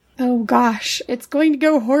 Oh gosh, it's going to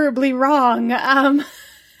go horribly wrong. I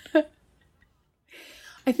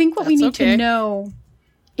think what we That's need okay. to know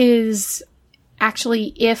is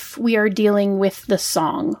actually if we are dealing with the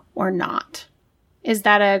song or not. Is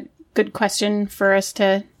that a good question for us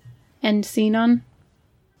to end scene on?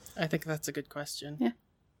 I think that's a good question. Yeah.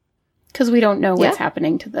 Because we don't know what's Yeah.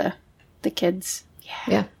 happening to the kids.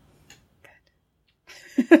 Yeah.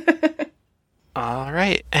 All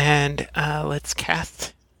right, and let's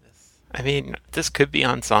cast this. I mean, this could be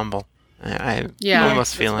ensemble. I'm Yeah,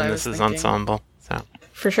 almost that's feeling what I this was is thinking. ensemble. So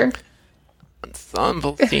For sure.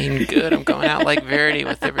 ensemble scene, good. I'm going out like Verity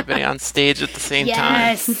with everybody on stage at the same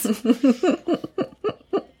time.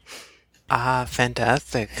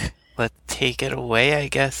 Fantastic. Let's take it away, I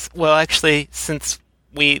guess. Well, actually, since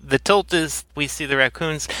the tilt is we see the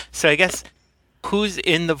raccoons, so I guess who's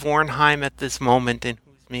in the Vornheim at this moment and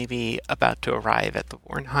who's maybe about to arrive at the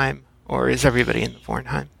Vornheim? Or is everybody in the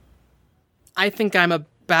Vornheim? I think I'm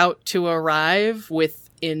about to arrive with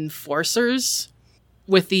enforcers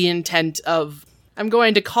with the intent of, I'm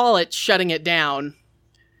going to call it shutting it down,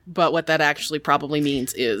 but what that actually probably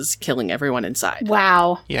means is killing everyone inside.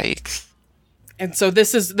 Wow. Yikes. And so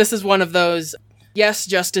this is one of those, yes,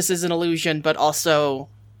 justice is an illusion, but also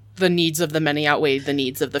the needs of the many outweigh the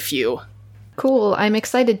needs of the few. Cool. I'm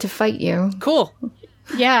excited to fight you. Cool.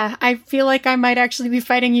 Yeah, I feel like I might actually be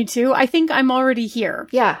fighting you too. I think I'm already here.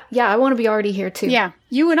 Yeah, I want to be already here too. Yeah,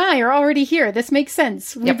 you and I are already here. This makes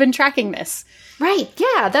sense. We've been tracking this. Right.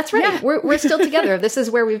 Yeah, that's right. Yeah. We're still together. This is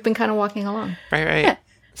where we've been kind of walking along. Right. Yeah.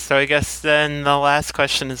 So I guess then the last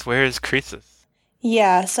question is, where is Croesus?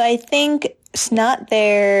 Yeah, so I think it's not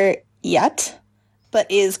there yet. but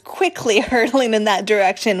is quickly hurtling in that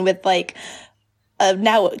direction with like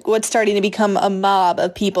now what's starting to become a mob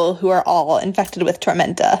of people who are all infected with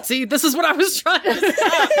Tormenta. See, this is what I was trying to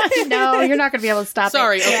say. No, you're not going to be able to stop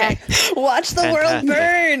Sorry, it. okay. Watch the world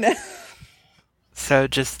burn. So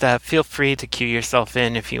just feel free to cue yourself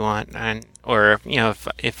in if you want, or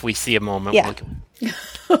if we see a moment. Yeah.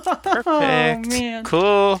 Perfect. Oh, man.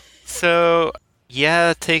 Cool. So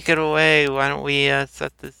yeah, take it away. Why don't we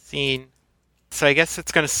set the scene? So I guess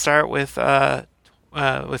it's going to start with Tora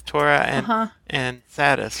and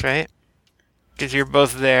Sadis, right? Because you're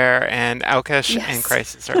both there, and Alkesh and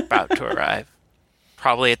Crisis are about to arrive,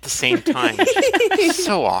 probably at the same time.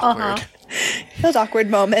 So awkward. Those awkward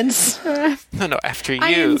moments. No, after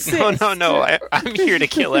I you. insist. No. I'm here to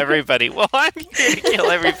kill everybody. Well, I'm here to kill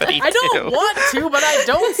everybody, I don't want to, but I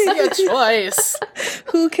don't see a choice.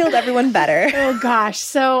 Who killed everyone better? Oh gosh.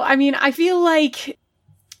 So, I mean, I feel like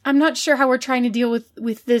I'm not sure how we're trying to deal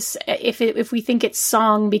with this if we think it's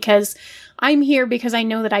song, because I'm here because I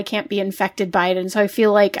know that I can't be infected by it, and so I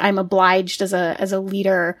feel like I'm obliged as a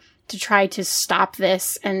leader to try to stop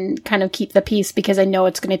this and kind of keep the peace because I know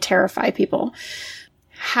it's going to terrify people.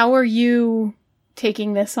 How are you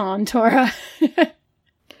taking this on, Tora?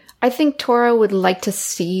 I think Tora would like to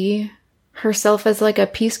see herself as like a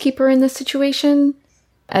peacekeeper in this situation,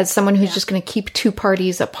 as someone who's just going to keep two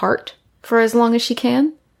parties apart for as long as she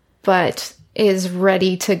can, but is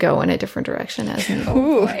ready to go in a different direction as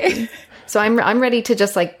needed. So I'm ready to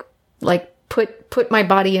just like put my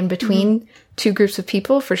body in between two groups of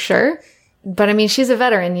people for sure. But I mean, she's a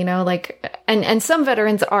veteran, and some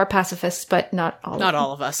veterans are pacifists, but not all. Not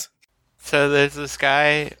all of us. So there's this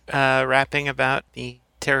guy rapping about the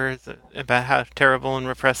terrors, about how terrible and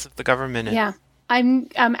repressive the government is. Yeah. I'm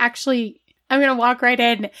going to walk right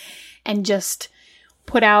in and just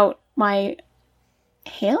put out my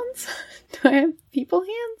hands. Do I have people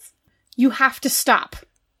hands? You have to stop.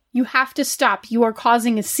 You have to stop. You are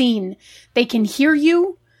causing a scene. They can hear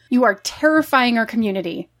you. You are terrifying our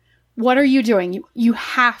community. What are you doing? You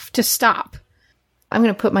have to stop. I'm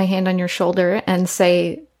going to put my hand on your shoulder and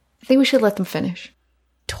say, I think we should let them finish.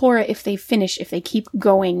 Tora, if they keep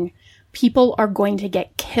going, people are going to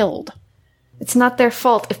get killed. It's not their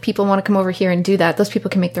fault if people want to come over here and do that. Those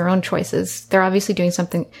people can make their own choices. They're obviously doing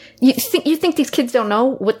something. You think these kids don't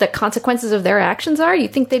know what the consequences of their actions are? You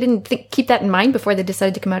think they didn't keep that in mind before they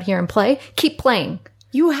decided to come out here and play? Keep playing.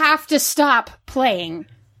 You have to stop playing.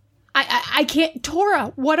 I can't.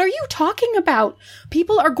 Tora, what are you talking about?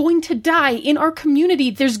 People are going to die in our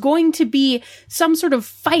community. There's going to be some sort of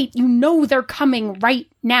fight. You know they're coming right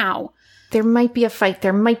now. There might be a fight.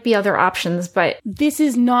 There might be other options, but This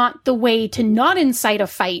is not the way to not incite a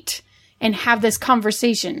fight and have this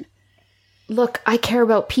conversation. look, I care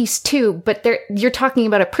about peace too, but you're talking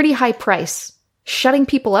about a pretty high price. Shutting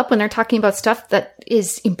people up when they're talking about stuff that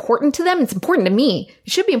is important to them. It's important to me.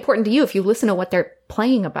 It should be important to you if you listen to what they're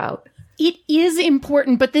playing about. It is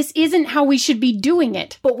important, but this isn't how we should be doing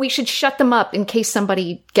it. But we should shut them up in case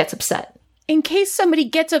somebody gets upset. In case somebody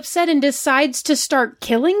gets upset and decides to start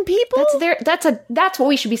killing people? That's what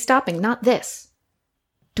we should be stopping, not this.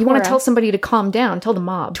 You want to tell somebody to calm down, tell the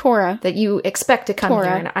mob. Tora. That you expect to come Tora.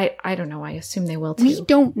 here, and I don't know, I assume they will too. We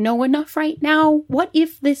don't know enough right now. What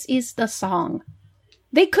if this is the song?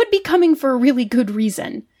 They could be coming for a really good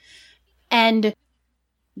reason. And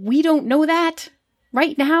we don't know that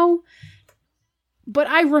right now. But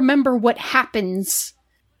I remember what happens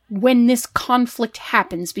when this conflict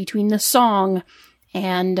happens between the song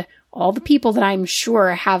and all the people that I'm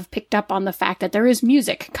sure have picked up on the fact that there is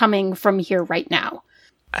music coming from here right now.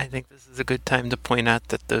 I think this is a good time to point out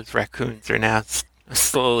that those raccoons are now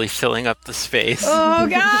slowly filling up the space. Oh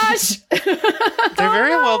gosh! They're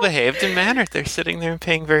very well behaved and mannered. They're sitting there and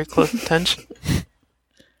paying very close attention.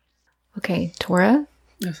 Okay, Tora,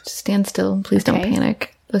 just stand still. Please don't Okay.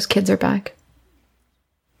 panic. Those kids are back.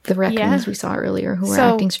 The raccoons Yeah. we saw earlier who were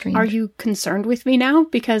acting strange. Are you concerned with me now?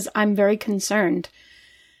 Because I'm very concerned.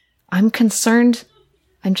 I'm concerned.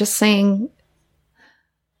 I'm just saying,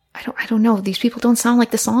 I don't know. These people don't sound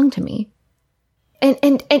like the song to me. And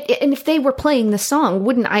if they were playing the song,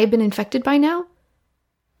 wouldn't I have been infected by now?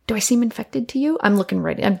 Do I seem infected to you? I'm looking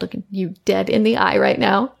you dead in the eye right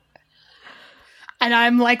now. And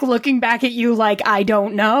I'm like looking back at you like, I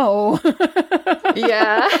don't know.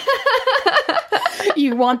 Yeah.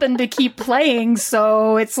 You want them to keep playing,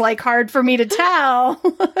 so it's like hard for me to tell.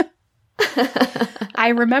 I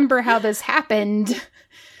remember how this happened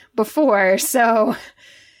before, so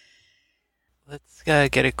Let's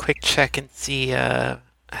get a quick check and see, have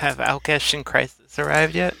Alkesh and Crisis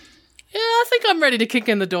arrived yet? Yeah, I think I'm ready to kick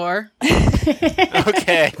in the door.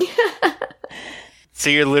 Okay. So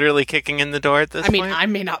you're literally kicking in the door at this I mean, point? I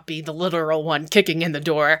may not be the literal one kicking in the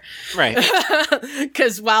door, Right.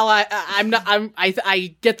 because while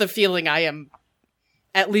I get the feeling I am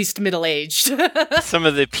at least middle-aged. Some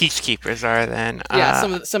of the peacekeepers are then.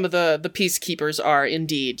 Yeah, some of the peacekeepers are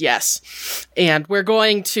indeed, yes. And we're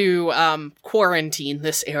going to quarantine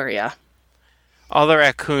this area. All the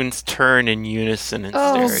raccoons turn in unison and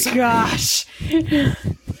stare at you. Gosh.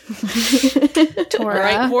 Tora. All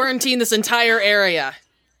right, quarantine this entire area.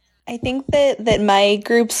 I think that my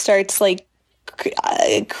group starts like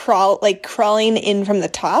crawling in from the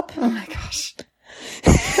top. Oh my gosh.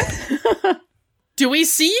 Do we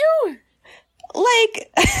see you?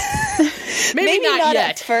 Like Maybe not yet.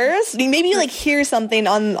 at first. Maybe you like hear something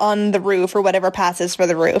on the roof or whatever passes for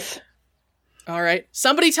the roof. All right.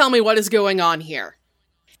 Somebody tell me what is going on here.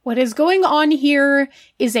 What is going on here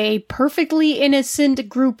is a perfectly innocent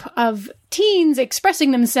group of teens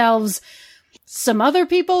expressing themselves. Some other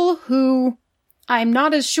people who I'm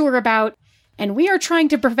not as sure about, and we are trying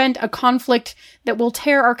to prevent a conflict that will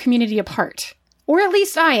tear our community apart. Or at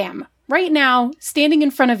least I am, right now, standing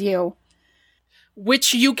in front of you.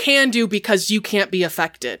 Which you can do because you can't be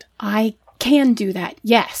affected. I can do that,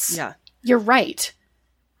 yes. Yeah. You're right.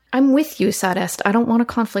 I'm with you, Sadest. I don't want a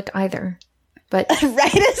conflict either. But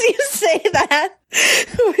Right as you say that,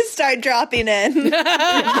 we start dropping in.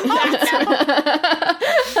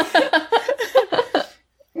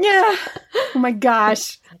 Yeah. Oh my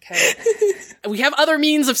gosh. Okay. We have other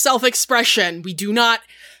means of self-expression. We do not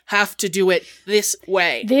have to do it this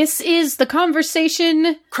way. This is the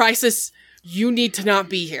conversation. Crisis, you need to not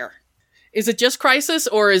be here. Is it just Crisis,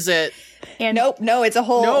 or is it... And Nope, no, it's a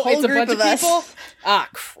whole it's a group bunch of us. people? Ah,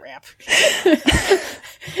 crap.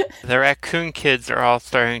 The raccoon kids are all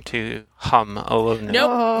starting to hum alone.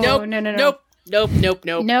 Nope, Oh, nope, no. nope.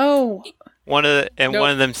 No. One Nope.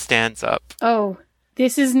 of them stands up. Oh,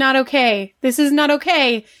 this is not okay. This is not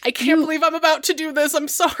okay. I can't believe I'm about to do this. I'm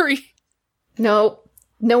sorry. no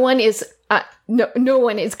one is no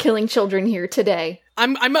one is killing children here today.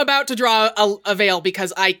 I'm about to draw a veil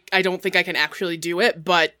because I don't think I can actually do it,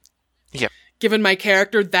 but Yep. given my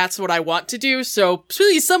character, that's what I want to do, so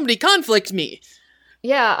please somebody conflict me.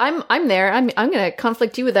 Yeah, I'm there. I'm gonna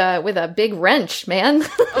conflict you with a big wrench, man.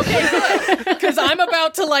 Okay, good. Because I'm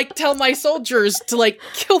about to, like, tell my soldiers to, like,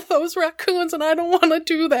 kill those raccoons, and I don't want to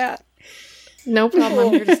do that. No problem.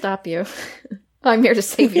 I'm here to stop you. I'm here to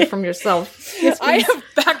save you from yourself. I have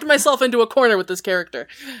backed myself into a corner with this character.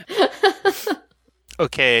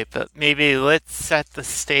 Okay, but maybe let's set the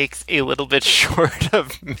stakes a little bit short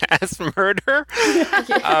of mass murder.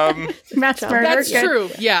 Mass murder. That's Good. true,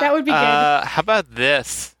 yeah. That would be good. How about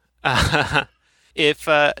this?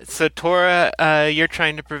 So Tora, you're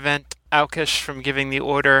trying to prevent Alkish from giving the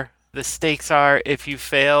order. The stakes are, if you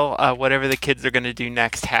fail, whatever the kids are going to do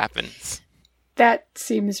next happens. That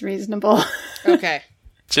seems reasonable. Okay.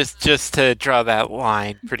 Just to draw that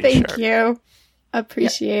line pretty Thank sharp. you.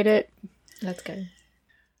 Appreciate it. That's good.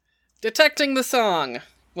 Detecting the song.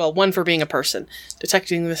 Well, one for being a person.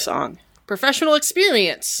 Detecting the song. Professional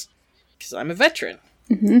experience. Because I'm a veteran.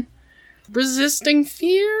 Mm-hmm. Resisting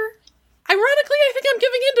fear? Ironically, I think I'm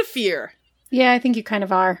giving into fear. Yeah, I think you kind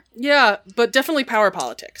of are. Yeah, but definitely power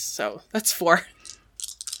politics, so that's 4.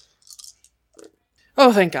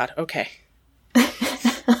 Oh, thank God. Okay.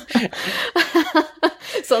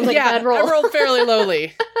 Sounds like a bad roll. I rolled fairly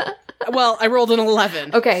lowly. Well, I rolled an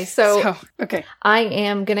 11. Okay, so So, Okay. I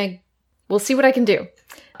am we'll see what I can do.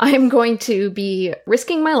 I am going to be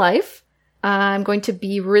risking my life. I'm going to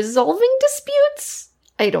be resolving disputes.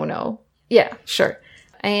 I don't know. Yeah, sure.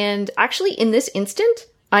 And actually, in this instant,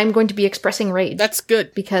 I'm going to be expressing rage. that's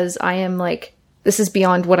good. Because I am like, this is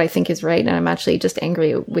beyond what I think is right, and I'm actually just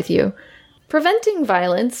angry with you. Preventing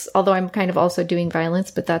violence, although I'm kind of also doing violence,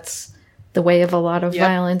 but that's the way of a lot of Yep.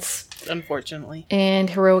 violence. Unfortunately. And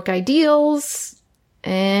heroic ideals,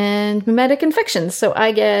 and mimetic infections. So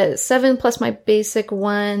I get 7 plus my basic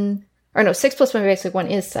 1, or no, 6 plus my basic 1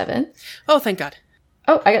 is 7. Oh, thank God.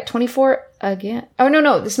 Oh, I got 24 again. Oh,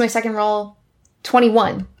 no, this is my second roll.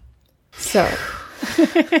 21. So,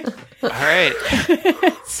 All right.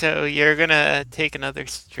 So you're gonna take another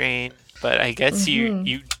strain, but I guess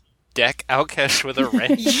you deck Alkesh with a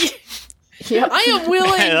wrench. yep. I am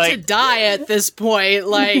willing to Like- die at this point.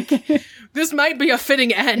 Like, this might be a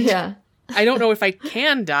fitting end. Yeah. I don't know if I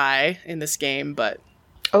can die in this game, but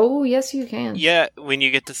Oh, yes, you can. Yeah, when you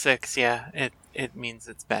get to 6, yeah, it means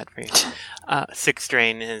it's bad for you. 6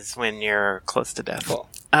 strain is when you're close to death. Cool.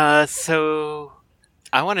 So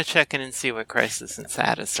I want to check in and see what Crisis and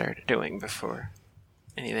Sadis are doing before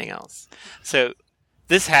anything else. So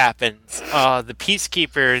this happens. The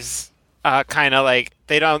peacekeepers kind of like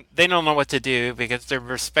they don't know what to do because their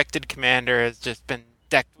respected commander has just been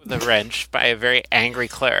decked with a wrench by a very angry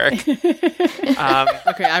cleric.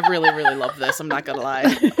 Okay, I really, really love this. I'm not gonna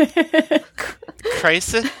lie.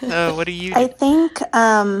 Crisis, what do you? I think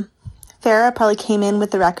Farah probably came in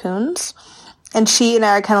with the raccoons, and she and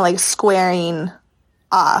I are kind of like squaring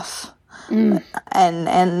off,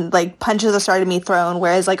 and like punches are starting to be thrown,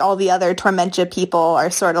 whereas like all the other Tormentia people are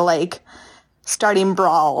sort of like starting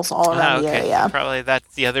brawls all around the area. Probably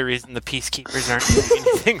that's the other reason the peacekeepers aren't doing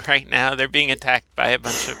anything right now. They're being attacked by a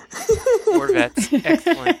bunch of Corvettes.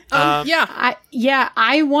 Excellent.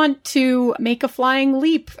 I want to make a flying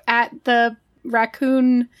leap at the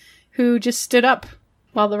raccoon who just stood up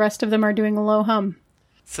while the rest of them are doing a low hum.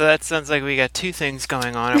 So that sounds like we got two things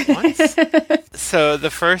going on at once. So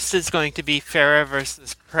the first is going to be Farah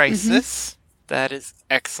versus Crisis. That is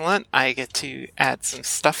excellent. I get to add some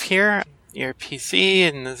stuff here. Your PC,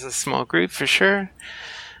 and there's a small group for sure.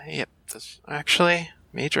 Yep, that's actually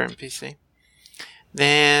major NPC.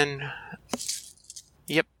 Then,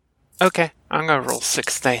 yep. Okay, I'm gonna roll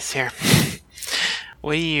 6 dice here.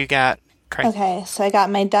 What do you got, Crisis? Okay, so I got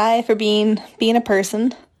my die for being a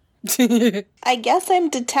person. I guess I'm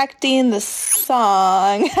detecting the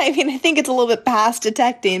song. I mean, I think it's a little bit past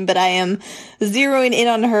detecting, but I am zeroing in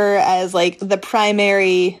on her as like the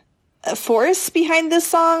primary force behind this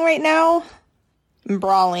song right now. I'm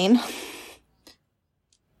brawling.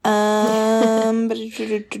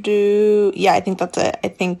 Yeah, I think that's it. I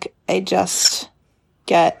think I just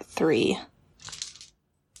get 3.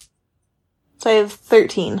 So I have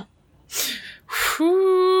 13.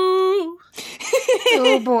 Whew.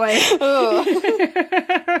 Oh boy.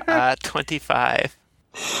 Oh, 25.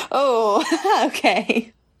 oh,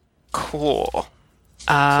 okay. Cool.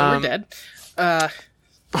 So we're dead.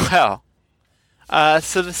 Well,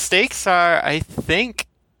 so the stakes are, I think.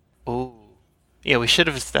 Oh, yeah, we should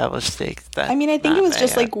have established stakes. I mean, I think it was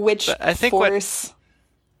just like which I think force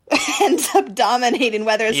ends up dominating,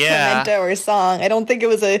 whether it's Yeah. Tormenta or song. I don't think it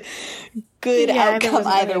was a good Yeah, there outcome wasn't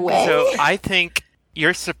really either a way. So I think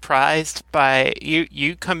you're surprised by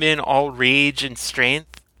you come in all rage and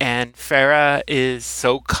strength, and Farah is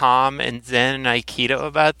so calm and zen and aikido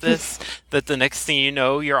about this that the next thing you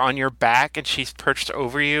know, you're on your back and she's perched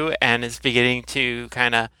over you and is beginning to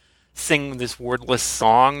kind of sing this wordless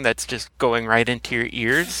song that's just going right into your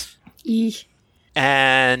ears. Eesh.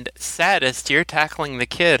 And saddest, you're tackling the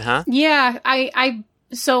kid, huh? Yeah,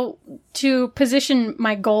 so to position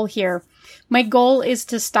my goal here, my goal is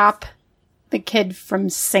to stop the kid from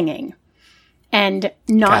singing and Got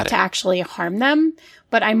not it. to actually harm them,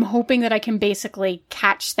 but I'm hoping that I can basically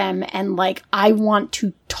catch them and like, I want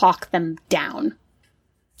to talk them down.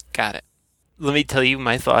 Got it. Let me tell you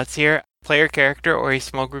my thoughts here. Player character or a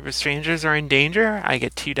small group of strangers are in danger. I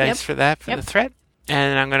get 2 dice Yep. for that for Yep. the threat.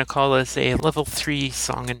 And I'm going to call this a level 3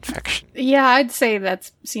 song infection. Yeah, I'd say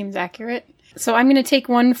that seems accurate. So I'm going to take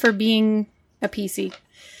 1 for being a PC.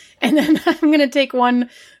 And then I'm going to take 1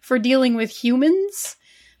 for dealing with humans,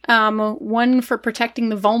 1 for protecting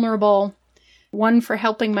the vulnerable, 1 for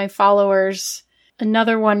helping my followers,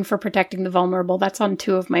 another 1 for protecting the vulnerable. That's on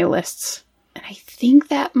 2 of my lists. And I think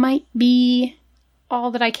that might be all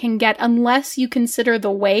that I can get, unless you consider the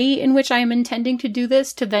way in which I am intending to do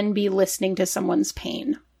this to then be listening to someone's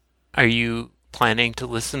pain. Are you planning to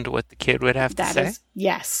listen to what the kid would have to That say? is,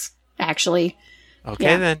 yes, actually. Okay,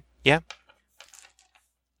 yeah. then. Yeah.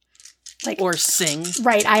 Like, Or sing.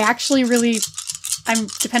 right, I'm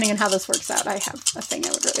depending on how this works out, I have a thing I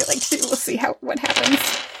would really like to do. We'll see what happens.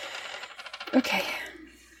 Okay.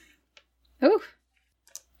 Ooh.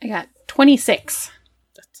 I got 26.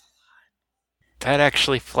 That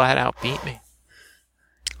actually flat out beat me.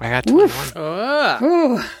 I got Oof. 21.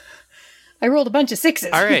 Ooh. I rolled a bunch of 6s.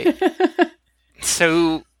 All right.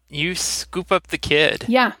 So you scoop up the kid.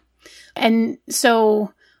 Yeah. And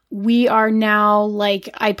so we are now, like,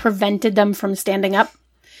 I prevented them from standing up.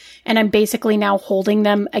 And I'm basically now holding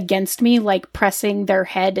them against me, like pressing their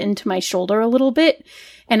head into my shoulder a little bit.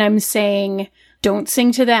 And I'm saying, don't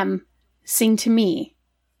sing to them. Sing to me.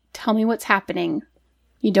 Tell me what's happening.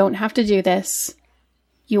 You don't have to do this.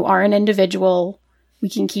 You are an individual. We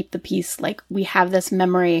can keep the peace. Like, we have this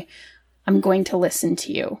memory. I'm going to listen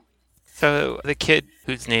to you. So the kid,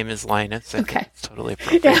 whose name is Linus, I Okay. think it's totally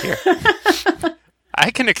appropriate here.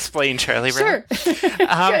 I can explain Charlie Brown. Sure.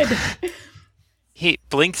 Good. He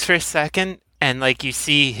blinks for a second, and like you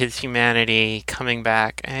see his humanity coming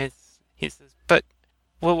back, and he says, "But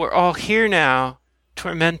well, we're all here now,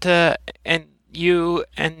 Tormenta, and you,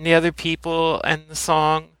 and the other people, and the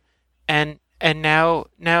song, and now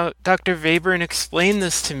Dr. Webern explained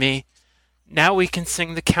this to me. now we can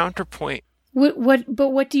sing the counterpoint. But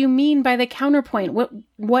what do you mean by the counterpoint?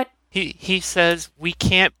 What? He says we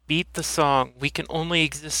can't beat the song. We can only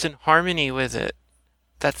exist in harmony with it.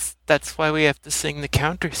 That's why we have to sing the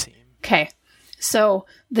counter theme. Okay. So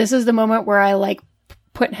this is the moment where I like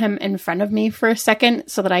put him in front of me for a second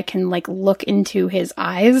so that I can like look into his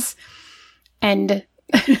eyes. And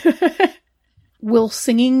will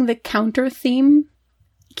singing the counter theme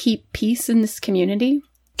keep peace in this community?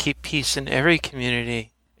 Keep peace in every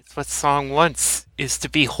community. It's what song wants, is to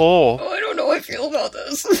be whole. Oh, I don't know how I feel about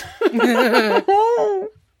this.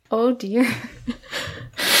 Oh dear.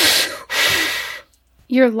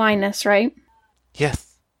 You're Linus, right?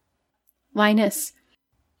 Yes. Linus,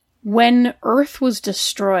 when Earth was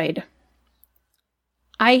destroyed,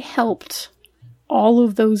 I helped all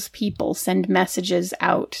of those people send messages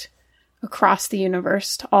out across the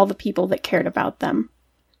universe to all the people that cared about them.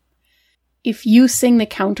 If you sing the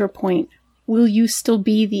counterpoint, will you still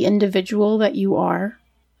be the individual that you are?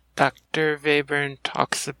 Dr. Webern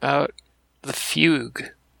talks about the fugue,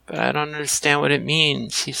 but I don't understand what it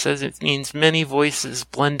means. He says it means many voices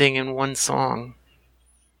blending in one song,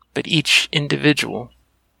 but each individual.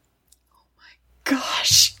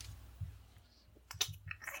 Gosh.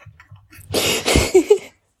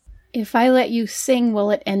 If I let you sing,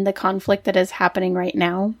 will it end the conflict that is happening right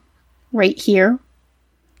now? Right here?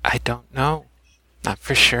 I don't know. Not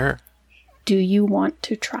for sure. Do you want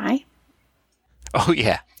to try? Oh,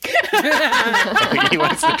 yeah. He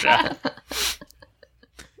wants to try.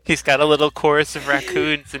 He's got a little chorus of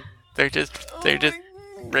raccoons, and they're just ready to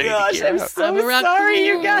get out. I'm a raccoon. Sorry,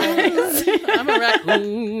 you guys. I'm a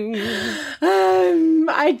raccoon.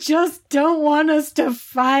 I just don't want us to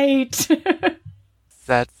fight. Does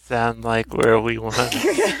that sound like where we want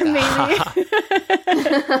to Maybe.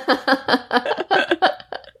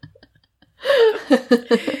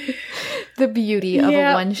 The beauty of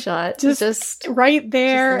Yeah, a one shot. just right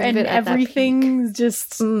there, just leave and it at that everything's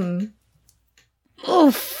just oof.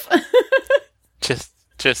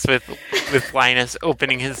 just with Linus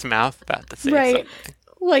opening his mouth about to say Right. something.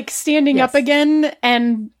 Like standing up Yes. again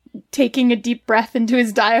and taking a deep breath into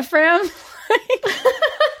his diaphragm.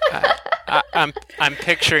 I'm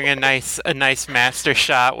picturing a nice master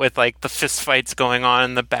shot with like the fist fights going on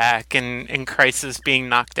in the back, and Crisis being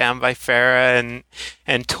knocked down by Farah,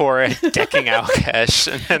 and Tora decking out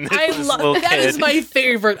Kesh, and then there's this little That kid. is my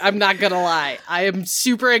favorite. I'm not gonna lie. I am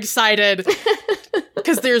super excited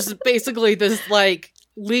because there's basically this like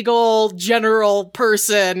legal general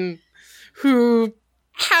person who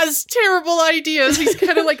has terrible ideas. He's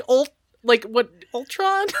kind of like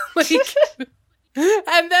Ultron, like.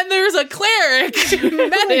 And then there's a cleric,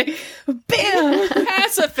 medic, Bam!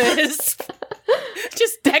 pacifist,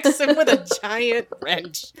 just decks him with a giant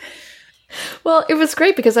wrench. Well, it was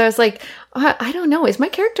great because I was like, I don't know, is my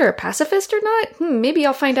character a pacifist or not? Maybe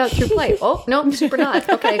I'll find out through play. Oh, no, super not.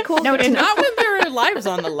 Okay, cool. No, it is Not when there are lives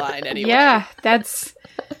on the line, anyway. Yeah, that's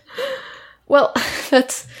Well,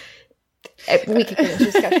 that's... We could get into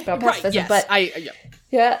discussion about Right, pacifism, yes. but Yeah.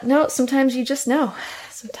 yeah, no, sometimes you just know.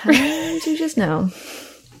 Sometimes you just know.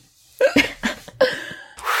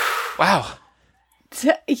 Wow.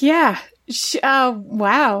 yeah.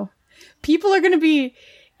 Wow. People are going to be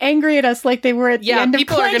angry at us like they were at the Yeah, end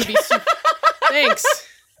people of are Plague. going to be super... Thanks.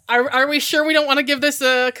 Are we sure we don't want to give this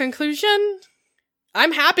a conclusion?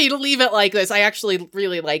 I'm happy to leave it like this. I actually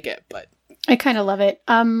really like it, but... I kind of love it.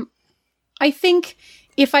 I think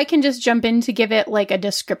if I can just jump in to give it like a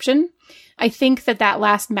description, I think that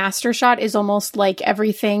last master shot is almost like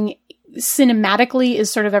everything cinematically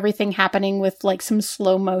is sort of everything happening with like some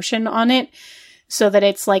slow motion on it, so that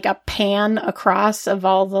it's like a pan across of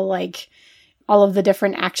all of the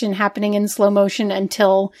different action happening in slow motion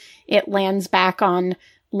until it lands back on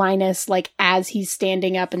Linus like as he's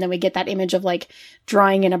standing up, and then we get that image of like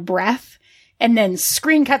drawing in a breath, and then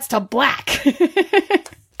screen cuts to black.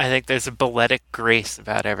 I think there's a balletic grace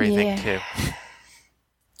about everything Yeah. too.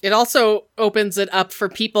 It also opens it up for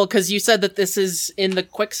people, because you said that this is in the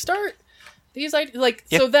quick start.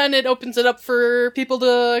 So then it opens it up for people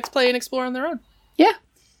to play and explore on their own. Yeah,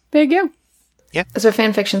 there you go. That's what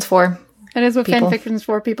fan fiction's for. That is what People. fanfiction's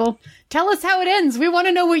for, people. Tell us how it ends. We want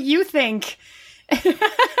to know what you think.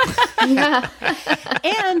 Yeah.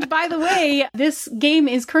 And by the way, this game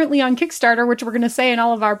is currently on Kickstarter, which we're going to say in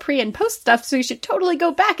all of our pre and post stuff, so you should totally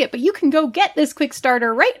go back it. But you can go get this quick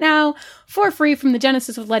starter right now for free from the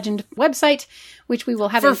Genesis of Legend website, which we will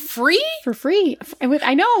have For free? for free.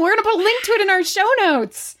 I know, we're going to put a link to it in our show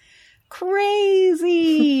notes.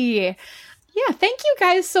 Crazy. Yeah, thank you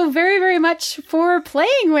guys so very, very much for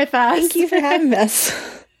playing with us. Thank you for having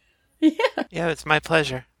us. Yeah, it's my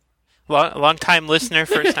pleasure. Long time listener,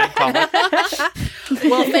 first time caller.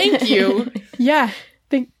 Well, thank you. Yeah.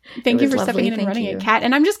 Thank you was for stepping lovely. in and Thank running you. it, Kat.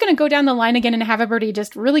 And I'm just going to go down the line again and have everybody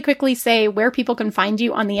just really quickly say where people can find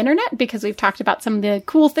you on the internet, because we've talked about some of the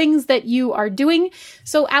cool things that you are doing.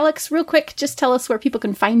 So, Alex, real quick, just tell us where people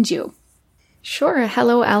can find you. Sure.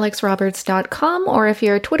 HelloAlexRoberts.com, or if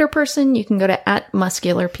you're a Twitter person, you can go to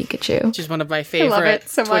 @MuscularPikachu. Which is one of my love favorite it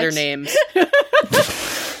so Twitter much. names.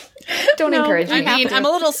 Don't No, encourage I me. have to. I'm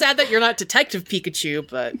a little sad that you're not Detective Pikachu,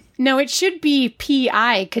 but No, it should be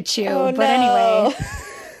P.I. Kachu, Oh, but anyway.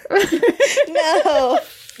 No.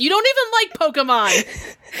 you don't even like Pokemon.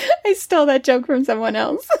 I stole that joke from someone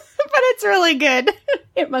else, but it's really good.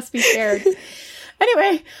 It must be shared.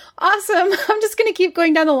 Anyway, awesome. I'm just going to keep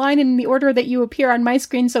going down the line in the order that you appear on my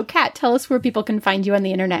screen. So, Kat, tell us where people can find you on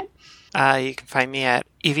the internet. You can find me at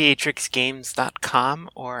aviatrixgames.com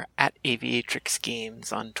or at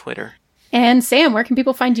aviatrixgames on Twitter. And Sam, where can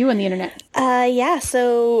people find you on the internet? Yeah,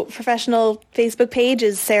 so professional Facebook page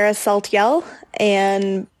is Sarah Saltiel,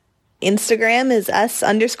 and Instagram is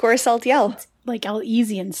us_Saltiel. Like all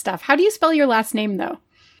easy and stuff. How do you spell your last name, though?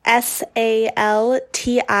 Saltiel.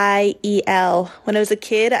 When I was a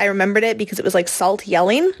kid, I remembered it because it was like salt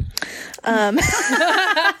yelling.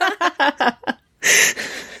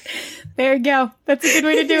 There you go. That's a good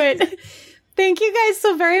way to do it. Thank you guys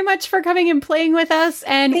so very much for coming and playing with us.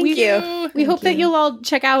 And Thank you. We hope that you'll all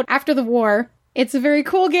check out After the War. It's a very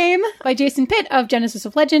cool game by Jason Pitt of Genesis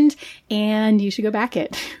of Legend, and you should go back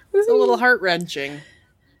it. It's a little heart-wrenching.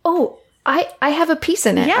 Oh, I have a piece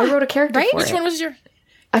in it. Yeah, I wrote a character right? for Which it. one was your...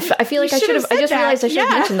 I feel like I should should've have. I said just that. realized I should have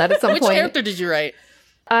Yeah. mentioned that at some Which point. character did you write?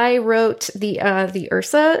 I wrote the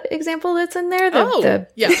Ursa example that's in there. The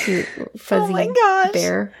yeah. cute fuzzy Oh my gosh.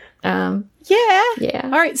 bear. Yeah.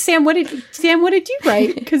 All right, Sam, what did you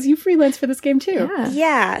write? Because you freelance for this game too. Yeah.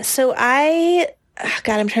 Yeah, so I'm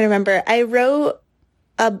trying to remember. I wrote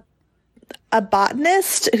a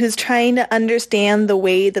botanist who's trying to understand the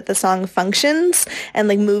way that the song functions and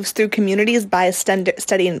like moves through communities by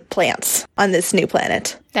studying plants on this new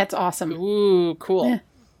planet. That's awesome. Ooh, cool.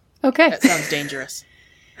 Okay. That sounds dangerous.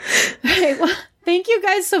 Okay, well, thank you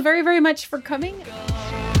guys so very, very much for coming.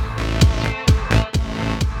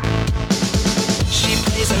 She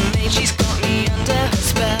plays a mage, she's got me under her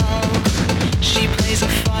spell. She plays a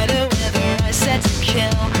fighter with her eyes set to kill.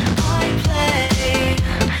 I play,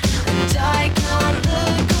 and I can't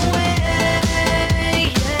look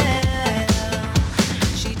away,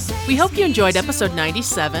 yeah. She takes We hope you me enjoyed to episode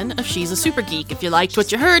 97 of She's a Super Geek. If you liked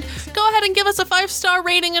what you heard, go ahead and give us a 5-star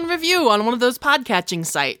rating and review on one of those podcatching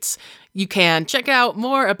sites. You can check out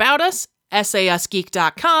more about us,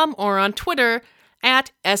 sasgeek.com, or on Twitter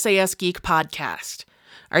at sasgeekpodcast.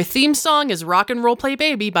 Our theme song is Rock and Roll Play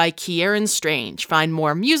Baby by Kieran Strange. Find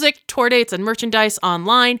more music, tour dates, and merchandise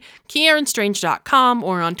online, kieranstrange.com,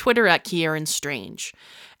 or on Twitter at Kieran Strange.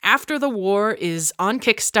 After the War is on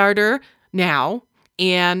Kickstarter now,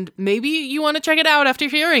 and maybe you want to check it out after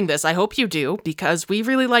hearing this. I hope you do, because we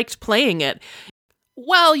really liked playing it.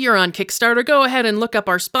 While you're on Kickstarter, go ahead and look up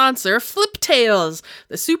our sponsor, Flip Tales,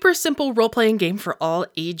 the super simple role-playing game for all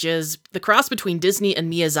ages, the cross between Disney and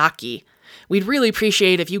Miyazaki. We'd really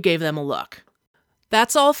appreciate if you gave them a look.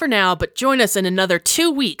 That's all for now, but join us in another 2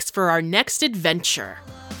 weeks for our next adventure.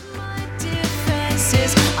 my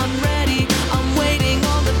defenses. I'm ready, I'm waiting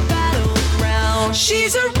on the battleground.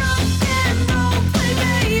 She's a rock